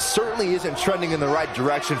 This match certainly isn't trending in the right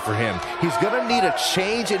direction for him. He's going to need a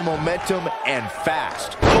change in momentum and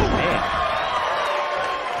fast. Oh, man.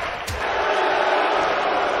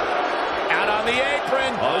 Out on the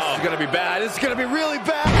apron. Oh, this is going to be bad. This is going to be really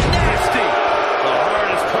bad. Nasty. The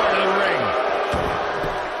hardest part of the ring.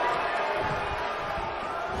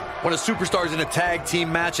 When a superstar's in a tag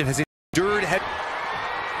team match and has endured head...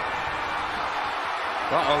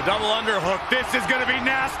 Uh-oh, double underhook. This is going to be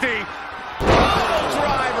nasty.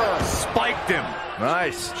 Driver. Spiked him.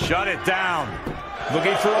 Nice. Shut it down.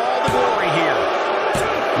 Looking for all the glory here.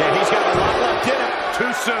 Yeah, he's got a lot left in him.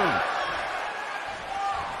 Too soon.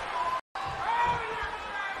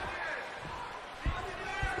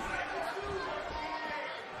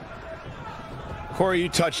 Corey, you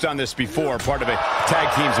touched on this before. Part of a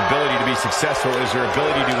tag team's ability to be successful is their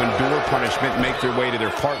ability to endure punishment and make their way to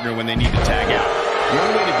their partner when they need to tag out. The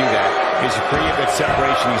only way to do that is to create that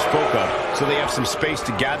separation you spoke of so they have some space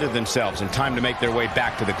to gather themselves and time to make their way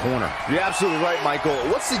back to the corner. You're absolutely right, Michael.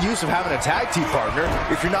 What's the use of having a tag team partner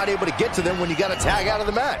if you're not able to get to them when you got to tag out of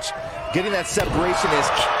the match? Getting that separation is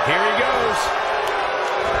key. Here he goes.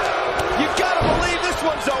 You got to believe this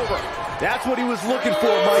one's over. That's what he was looking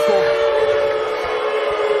for, Michael.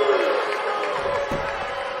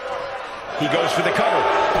 He goes for the cover.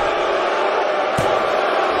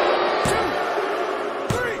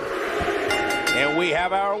 2, 3. And we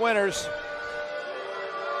have our winners.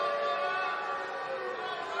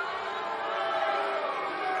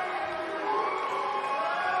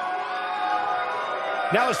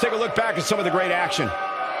 Now let's take a look back at some of the great action.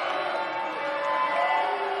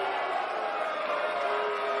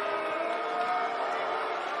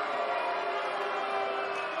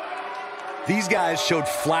 These guys showed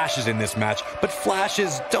flashes in this match, but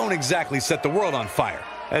flashes don't exactly set the world on fire,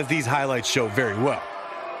 as these highlights show very well.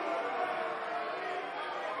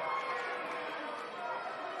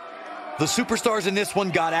 The superstars in this one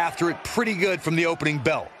got after it pretty good from the opening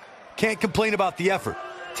bell. Can't complain about the effort,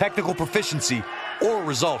 technical proficiency, or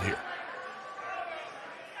result here.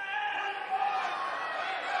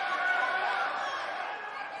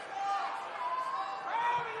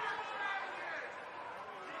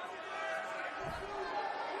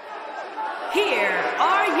 Here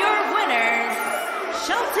are your winners,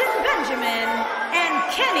 Shelton Benjamin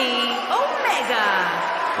and Kenny Omega.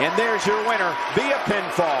 And there's your winner via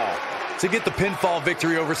pinfall. To get the pinfall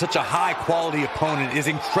victory over such a high-quality opponent is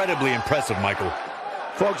incredibly impressive, Michael.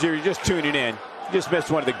 Folks, if you're just tuning in, you just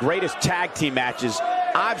missed one of the greatest tag team matches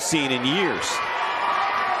I've seen in years.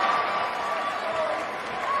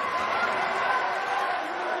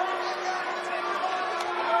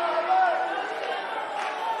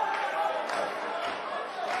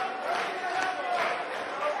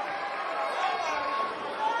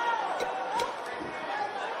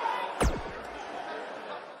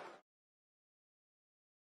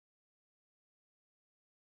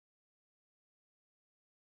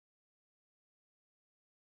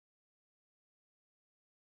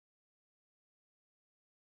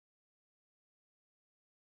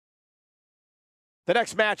 The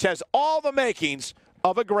next match has all the makings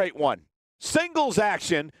of a great one. Singles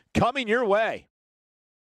action coming your way.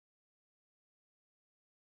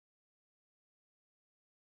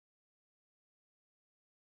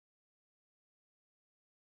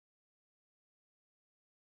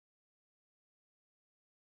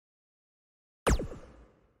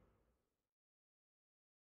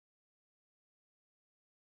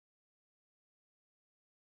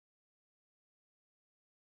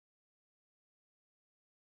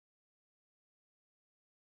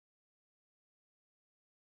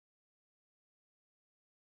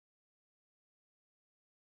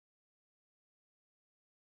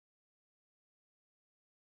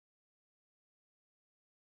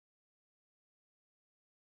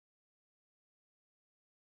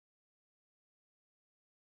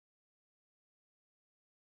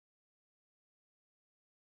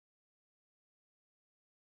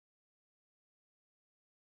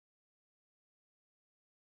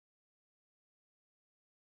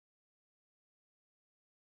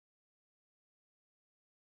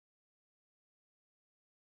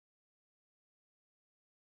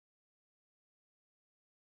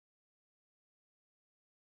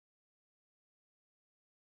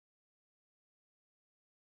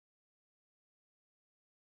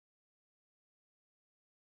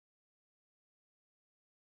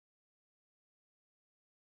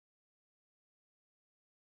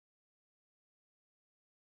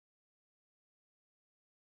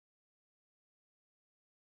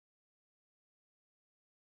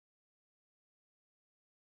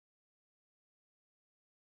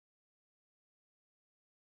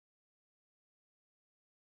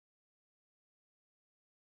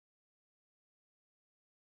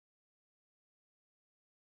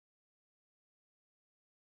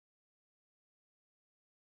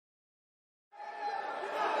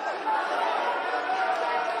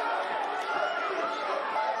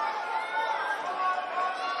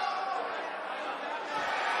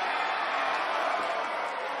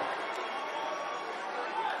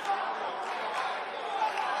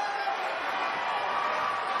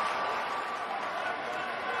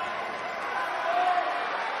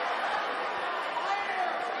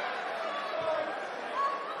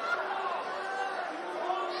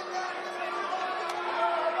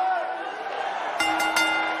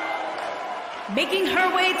 Making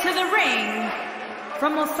her way to the ring,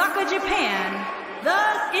 from Osaka, Japan,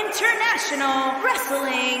 the International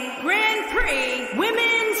Wrestling Grand Prix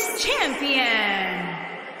Women's Champion,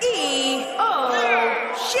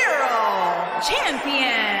 Io Shirai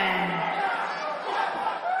Champion.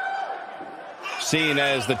 Seeing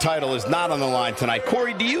as the title is not on the line tonight,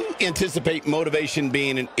 Corey, do you anticipate motivation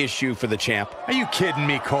being an issue for the champ? Are you kidding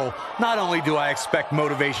me, Cole? Not only do I expect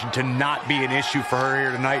motivation to not be an issue for her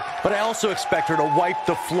here tonight, but I also expect her to wipe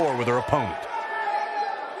the floor with her opponent.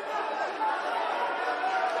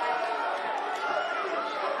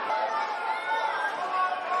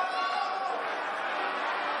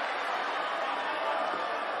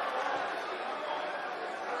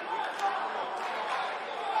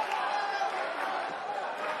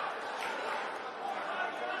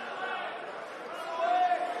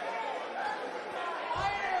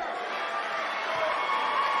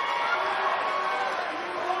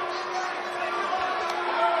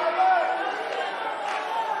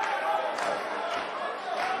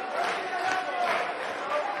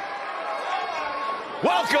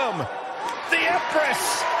 Welcome, the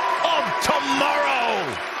Empress of Tomorrow.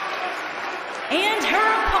 And her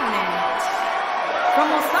opponent,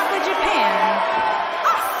 from Osaka, Japan,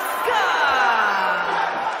 Asuka.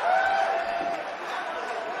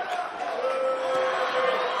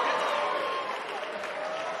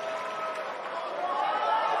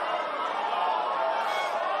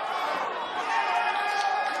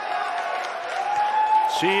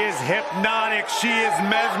 She is hypnotic. She is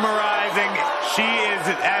mesmerizing. She is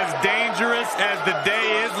as dangerous as the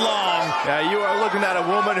day is long. You are looking at a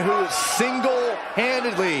woman who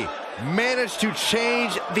single-handedly managed to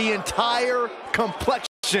change the entire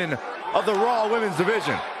complexion of the Raw Women's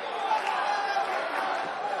Division.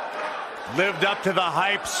 Lived up to the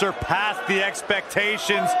hype, surpassed the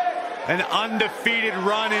expectations. An undefeated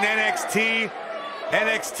run in NXT.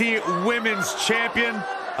 NXT Women's Champion.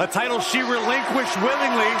 A title she relinquished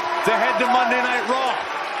willingly to head to Monday Night Raw.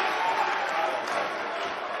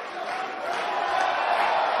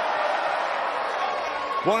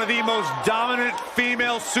 One of the most dominant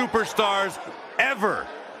female superstars ever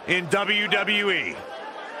in WWE.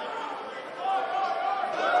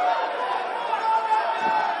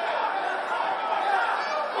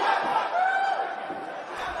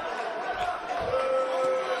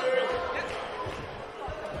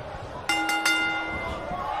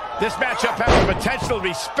 This matchup has the potential to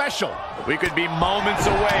be special. We could be moments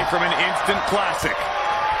away from an instant classic.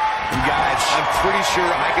 You guys, I'm pretty sure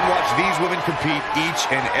I can watch these women compete each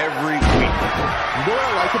and every week. You know what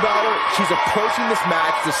I like about her? She's approaching this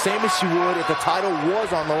match the same as she would if the title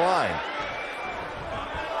was on the line.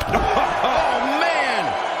 Oh, man!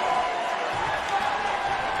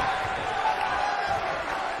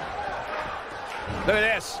 Look at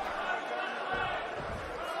this.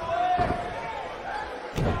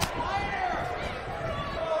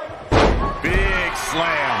 Big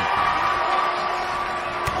slam.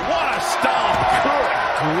 What a stomp. Good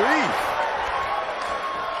grief.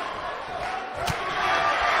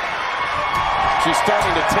 She's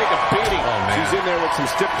starting to take a beating. Oh, man. She's in there with some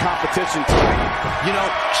stiff competition tonight. You know,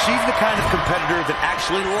 she's the kind of competitor that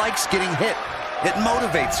actually likes getting hit. It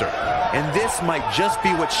motivates her. And this might just be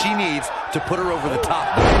what she needs to put her over the top,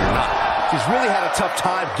 believe it or not. She's really had a tough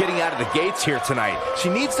time getting out of the gates here tonight. She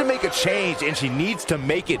needs to make a change, and she needs to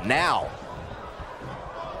make it now.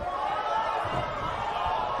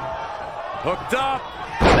 Hooked up.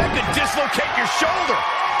 That could dislocate your shoulder.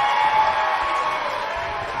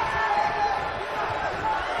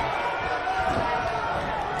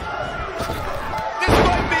 This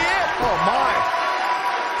might be it. Oh, my.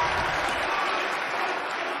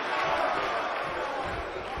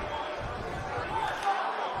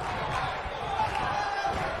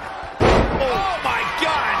 Oh, my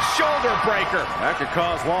God. Shoulder breaker. That could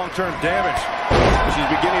cause long-term damage. She's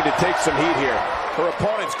beginning to take some heat here. Her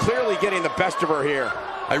opponent's clearly getting the best of her here.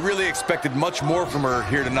 I really expected much more from her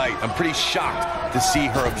here tonight. I'm pretty shocked to see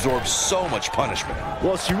her absorb so much punishment.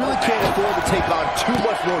 Well, she really can't afford to take on too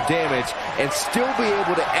much more damage and still be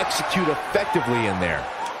able to execute effectively in there.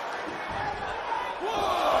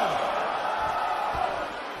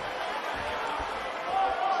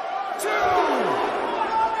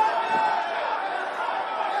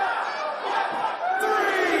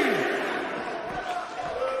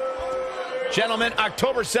 Gentlemen,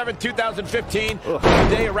 October 7th, 2015, the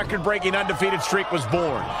day a record-breaking undefeated streak was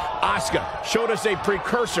born. Asuka showed us a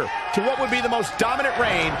precursor to what would be the most dominant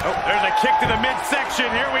reign. Oh, there's a kick to the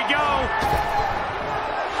midsection. Here we go.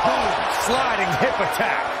 Oh, sliding hip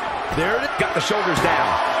attack. There it is. Got the shoulders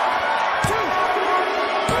down.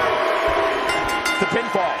 The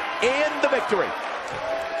pinfall and the victory.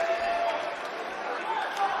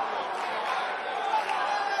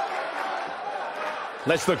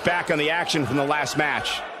 Let's look back on the action from the last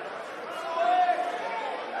match.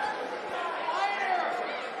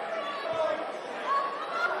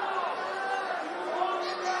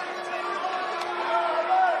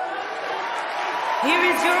 Here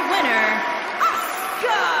is your winner,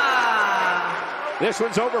 Asuka! This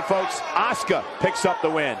one's over, folks. Asuka picks up the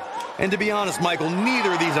win. And to be honest, Michael,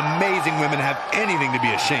 neither of these amazing women have anything to be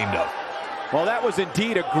ashamed of. Well, that was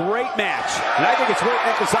indeed a great match. And I think it's worth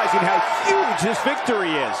emphasizing how huge this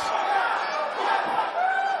victory is.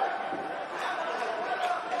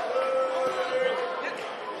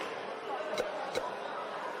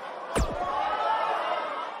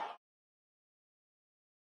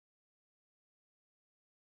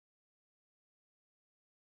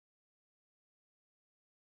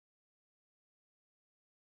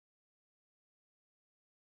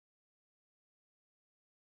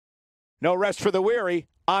 No rest for the weary.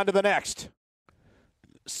 On to the next.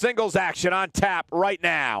 Singles action on tap right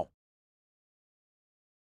now.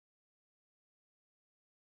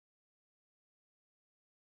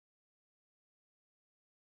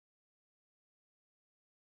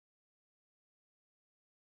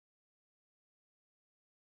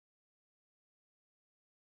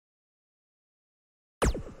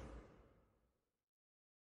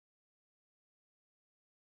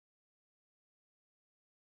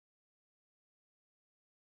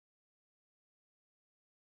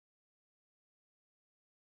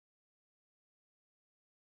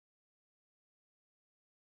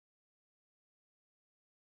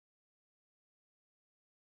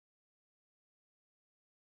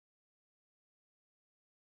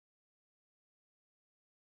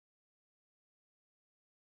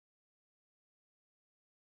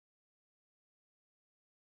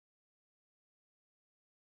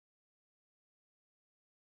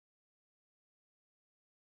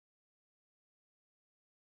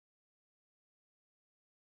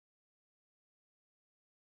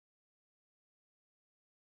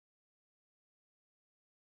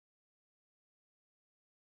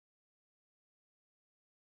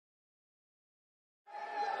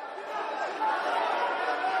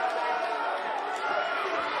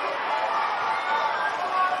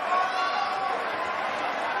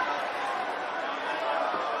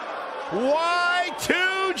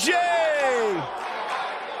 Y2J!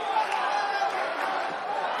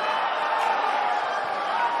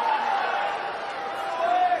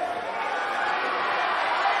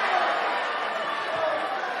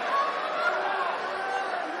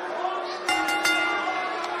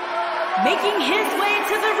 Making his way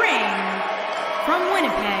to the ring from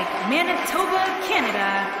Winnipeg, Manitoba,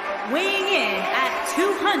 Canada, weighing in at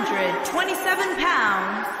 227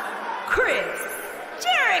 pounds, Chris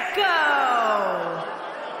Jericho!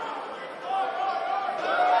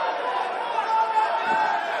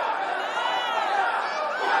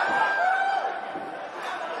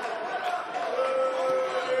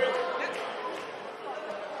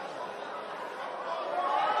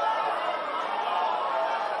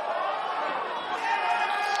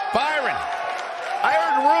 Byron, I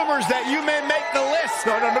heard rumors that you may make the list.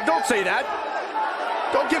 No, don't say that.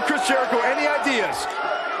 Don't give Chris Jericho any ideas.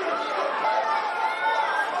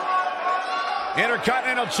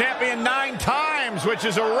 Intercontinental Champion 9 times, which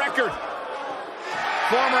is a record.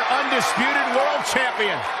 Former undisputed world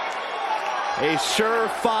champion. A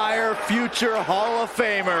surefire future Hall of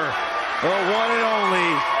Famer. The one and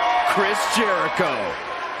only Chris Jericho.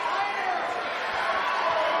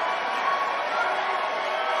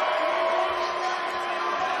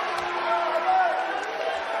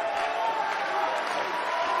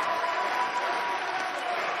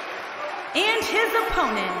 And his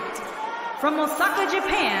opponent, from Osaka,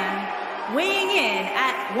 Japan, weighing in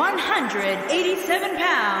at 187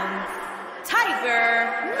 pounds,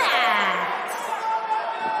 Tiger Matt.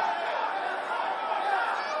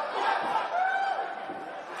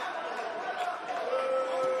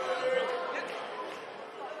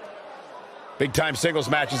 Big-time singles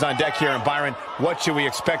matches on deck here, and Byron, what should we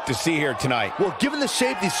expect to see here tonight? Well, given the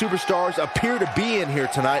shape these superstars appear to be in here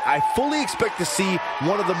tonight, I fully expect to see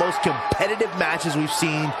one of the most competitive matches we've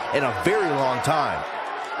seen in a very long time.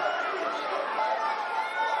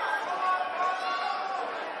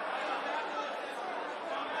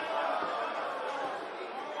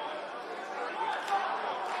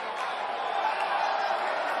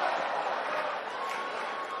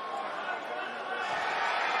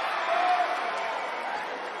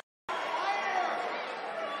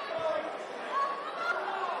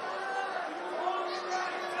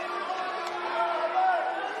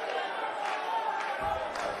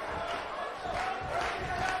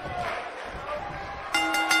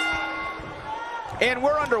 And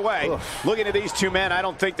we're underway. Oof. Looking at these two men, I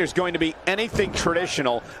don't think there's going to be anything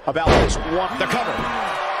traditional about this one. The cover.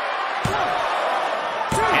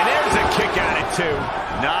 And there's a kick out at 2.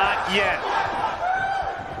 Not yet.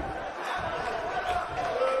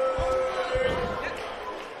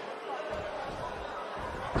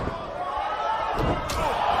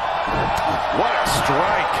 What a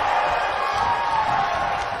strike.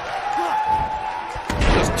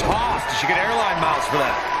 Just tossed. She get airline miles for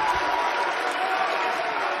that.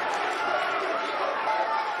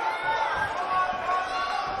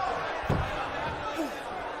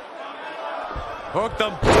 Hooked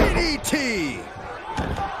them. DDT!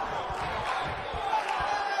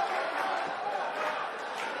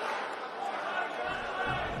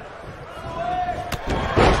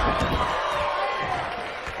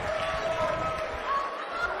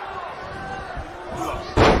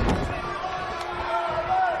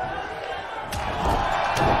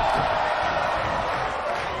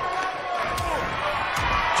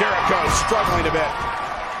 Jericho struggling a bit.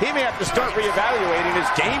 He may have to start reevaluating his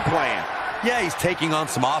game plan. Yeah, he's taking on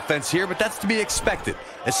some offense here, but that's to be expected,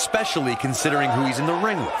 especially considering who he's in the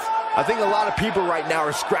ring with. I think a lot of people right now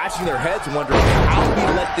are scratching their heads wondering how he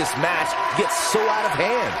let this match get so out of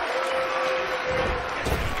hand.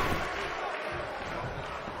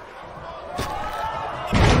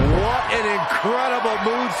 What an incredible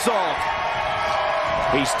moonsault.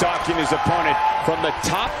 He's stalking his opponent from the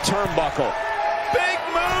top turnbuckle. Big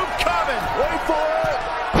move coming. Wait for it.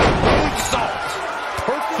 Moonsault.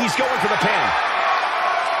 He's going for the pin.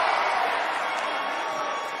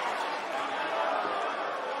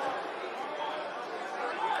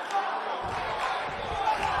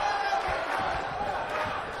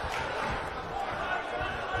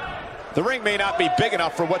 The ring may not be big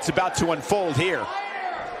enough for what's about to unfold here.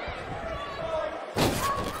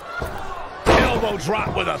 Elbow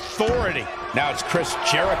drop with authority. Now it's Chris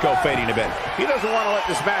Jericho fading a bit. He doesn't want to let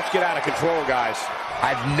this match get out of control, guys.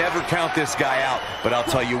 I'd never count this guy out, but I'll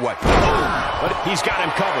tell you what. But he's got him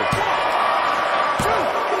covered.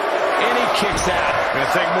 And he kicks out. Gonna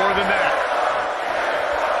take more than that.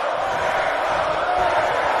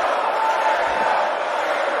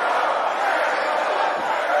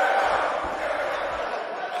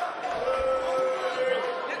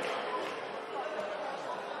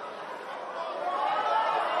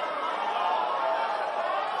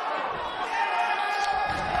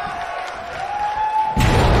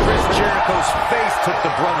 Jericho's face took the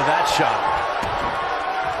brunt of that shot.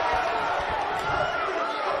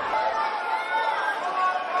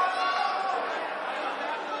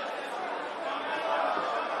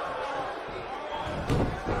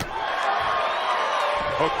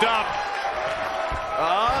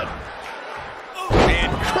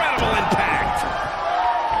 Incredible impact.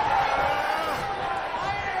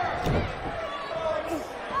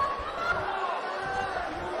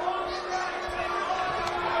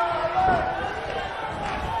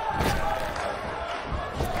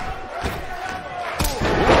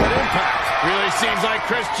 Really seems like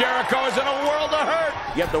Chris Jericho is in a world of hurt.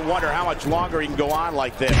 You have to wonder how much longer he can go on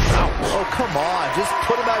like this. Ouch. Oh, come on. Just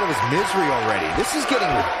put him out of his misery already. This is getting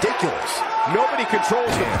ridiculous. Nobody controls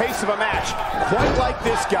the pace of a match quite like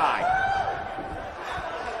this guy.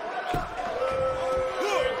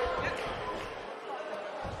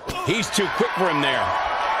 He's too quick for him there.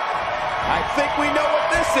 I think we know what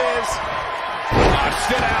this is.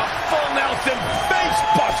 Sit out, full Nelson, face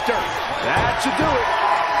buster. That should do it.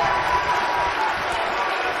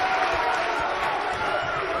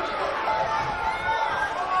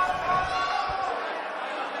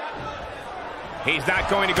 He's not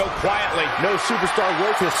going to go quietly. No superstar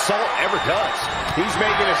worth his salt ever does. He's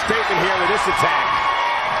making a statement here with this attack.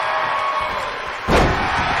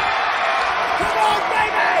 Come on,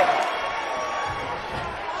 baby!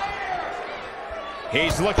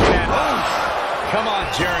 He's looking at... Come on,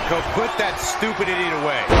 Jericho. Put that stupid idiot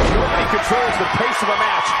away. Nobody controls the pace of a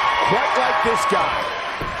match quite like this guy.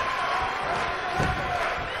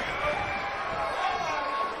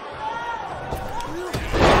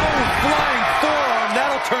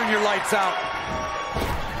 Turn your lights out.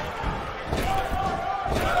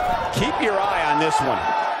 Keep your eye on this one.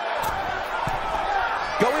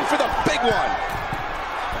 Going for the big one.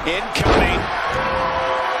 Incoming.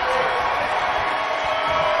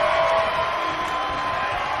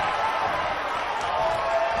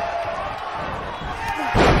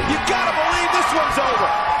 You gotta believe this one's over.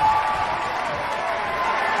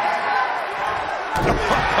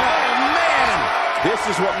 This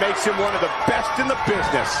is what makes him one of the best in the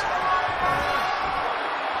business.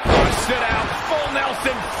 Sit out, full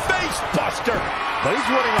Nelson, face buster. But he's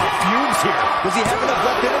running on fumes here. Does he have enough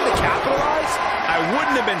left in him to capitalize? I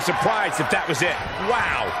wouldn't have been surprised if that was it.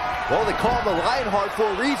 Wow. Well, they call him the Lionheart for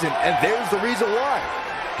a reason, and there's the reason why.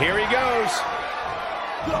 Here he goes.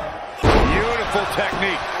 Beautiful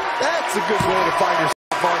technique. That's a good way to find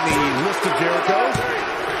yourself on the list of Jericho.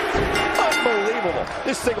 Unbelievable.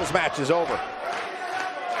 This singles match is over.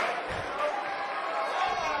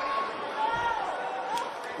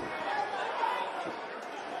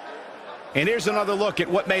 And here's another look at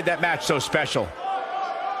what made that match so special.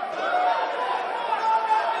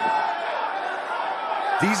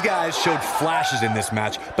 These guys showed flashes in this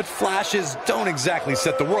match, but flashes don't exactly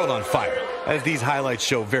set the world on fire, as these highlights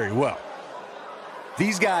show very well.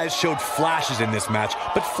 These guys showed flashes in this match,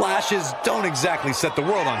 but flashes don't exactly set the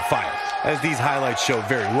world on fire, as these highlights show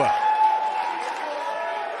very well.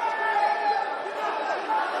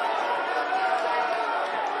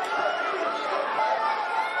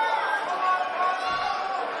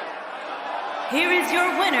 Here is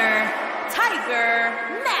your winner, Tiger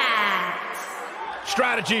Matt.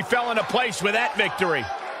 Strategy fell into place with that victory.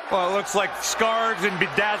 Well, it looks like scarves and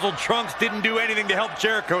bedazzled trunks didn't do anything to help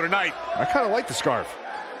Jericho tonight. I kind of like the scarf.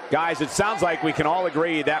 Guys, it sounds like we can all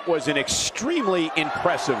agree that was an extremely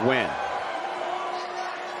impressive win.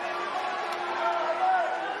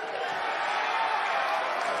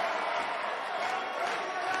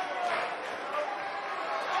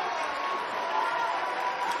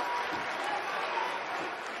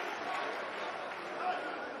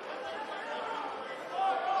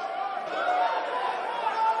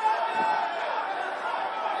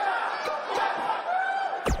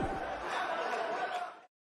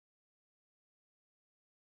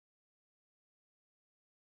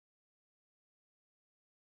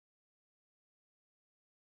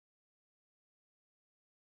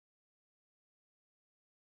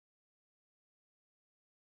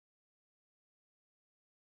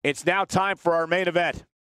 It's now time for our main event.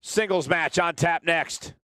 Singles match on tap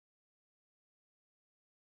next.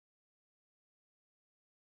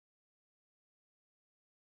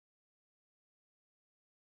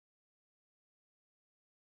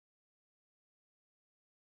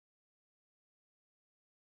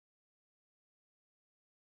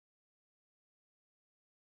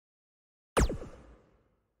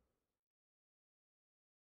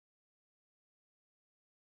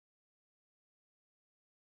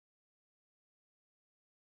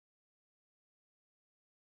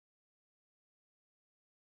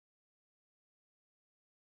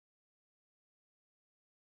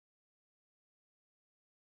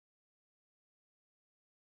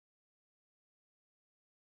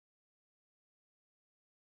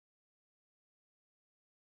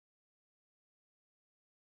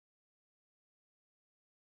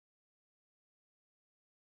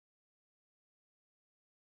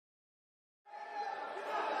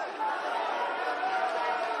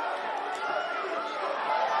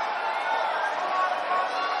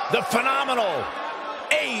 the phenomenal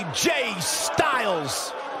AJ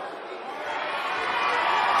Styles.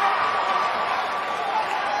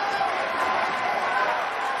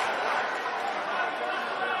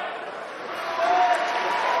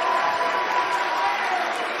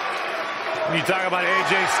 When you talk about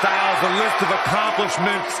AJ Styles, the list of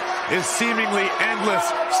accomplishments is seemingly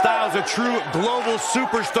endless. Styles, a true global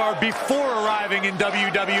superstar before arriving in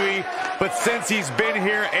WWE, but since he's been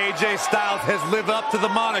here, AJ Styles has lived up to the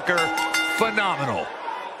moniker phenomenal.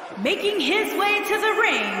 Making his way to the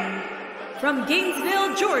ring from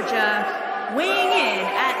Gainesville, Georgia, weighing in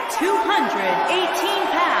at 218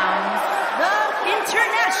 pounds, the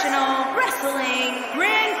International Wrestling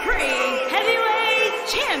Grand Prix Heavyweight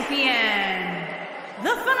Champion,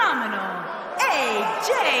 the phenomenal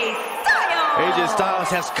AJ Styles. AJ Styles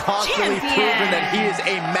has constantly proven that he is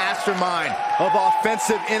a mastermind of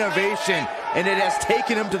offensive innovation, and it has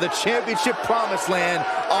taken him to the championship promised land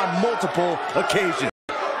on multiple occasions.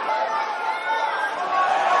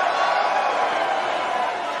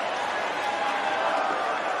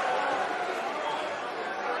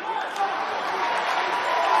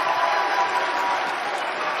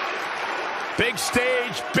 Big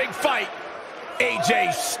stage, big fight.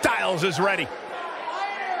 AJ Styles is ready.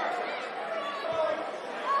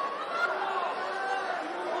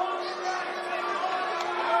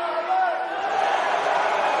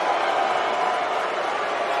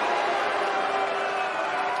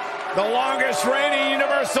 The longest reigning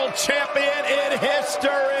Universal Champion in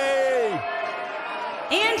history.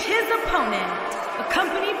 And his opponent,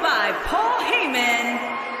 accompanied by Paul Heyman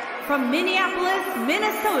from Minneapolis,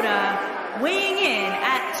 Minnesota, weighing in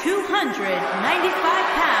at 295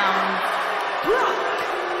 pounds, Brock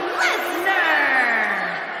Lesnar.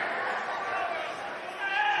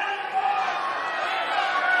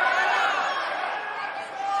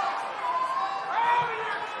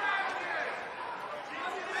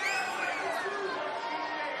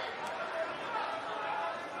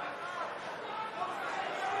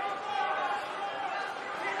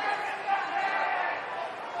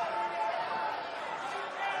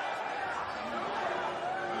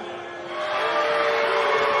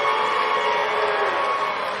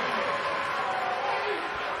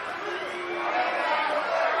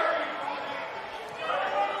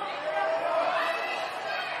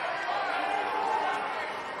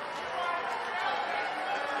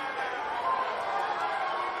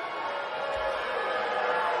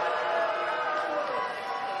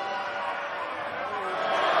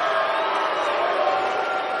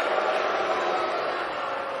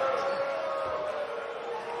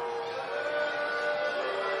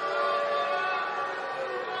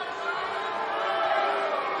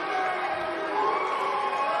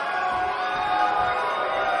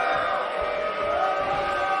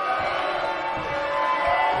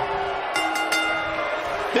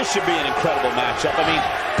 This should be an incredible matchup. I mean,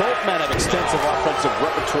 both men have extensive offensive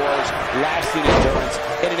repertoires, lasting endurance,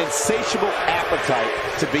 and an insatiable appetite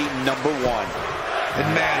to be #1.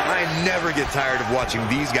 And man, I never get tired of watching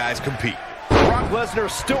these guys compete. Brock Lesnar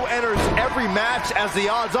still enters every match as the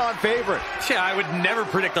odds-on favorite. Yeah, I would never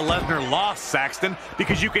predict a Lesnar loss, Saxton,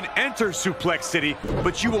 because you can enter Suplex City,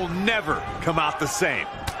 but you will never come out the same.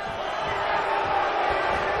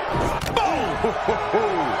 Boom!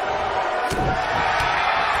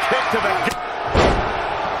 Kick to the...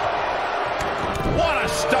 What a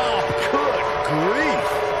stomp! Good grief!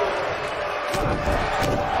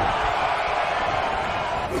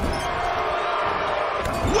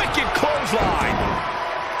 Wicked clothesline!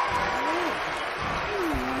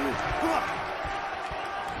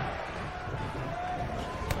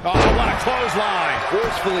 Oh, what a clothesline!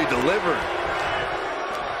 Forcefully delivered.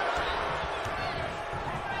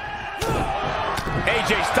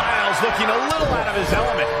 AJ Styles looking a little out of his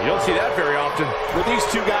element. You don't see that very often. With these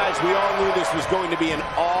two guys, we all knew this was going to be an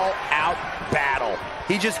all-out battle.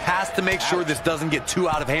 He just has to make sure this doesn't get too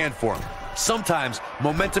out of hand for him. Sometimes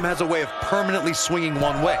momentum has a way of permanently swinging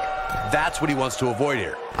one way. That's what he wants to avoid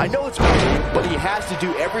here. I know it's weird, but he has to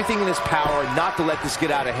do everything in his power not to let this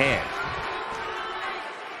get out of hand.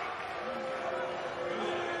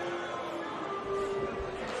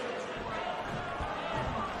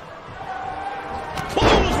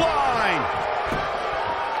 Clothesline!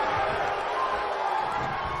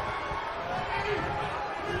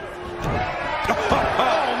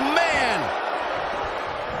 Oh, man!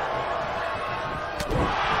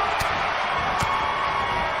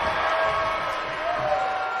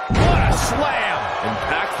 What a slam!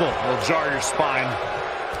 Impactful. Will jar your spine.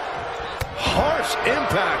 Harsh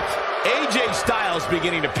impact. AJ Styles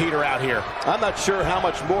beginning to peter out here. I'm not sure how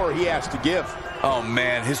much more he has to give. Oh,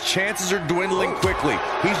 man, his chances are dwindling quickly.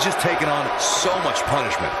 He's just taken on so much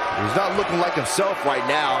punishment. He's not looking like himself right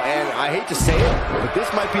now, and I hate to say it, but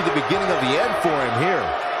this might be the beginning of the end for him here.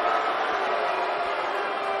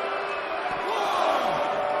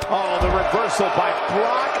 Oh, the reversal by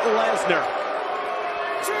Brock Lesnar.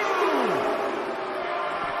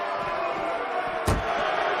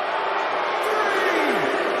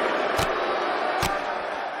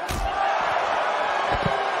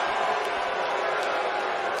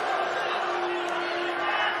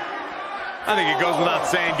 I think it goes without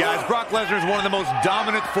saying, guys, Brock Lesnar is one of the most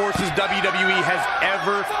dominant forces WWE has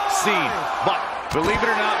ever seen. But believe it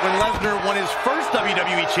or not, when Lesnar won his first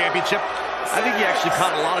WWE Championship, I think he actually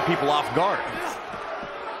caught a lot of people off guard.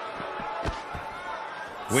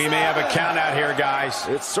 We may have a count out here, guys.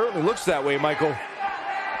 It certainly looks that way, Michael.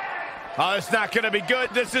 Oh, it's not going to be good.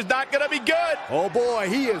 This is not going to be good. Oh, boy,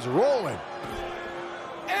 he is rolling.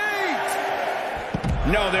 8.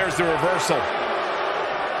 No, there's the reversal. 9.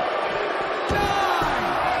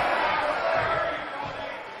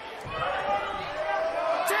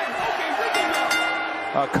 10. Okay, we can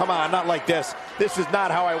go. Oh, come on, not like this. This is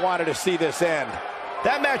not how I wanted to see this end.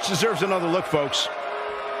 That match deserves another look, folks.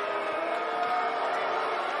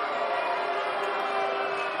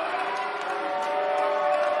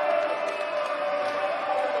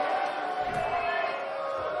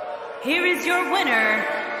 Here is your winner,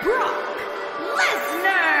 Brock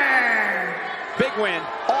Lesnar. Big win,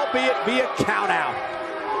 albeit via countout.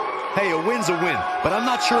 Hey, a win's a win, but I'm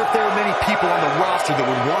not sure if there are many people on the roster that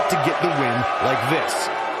would want to get the win like this.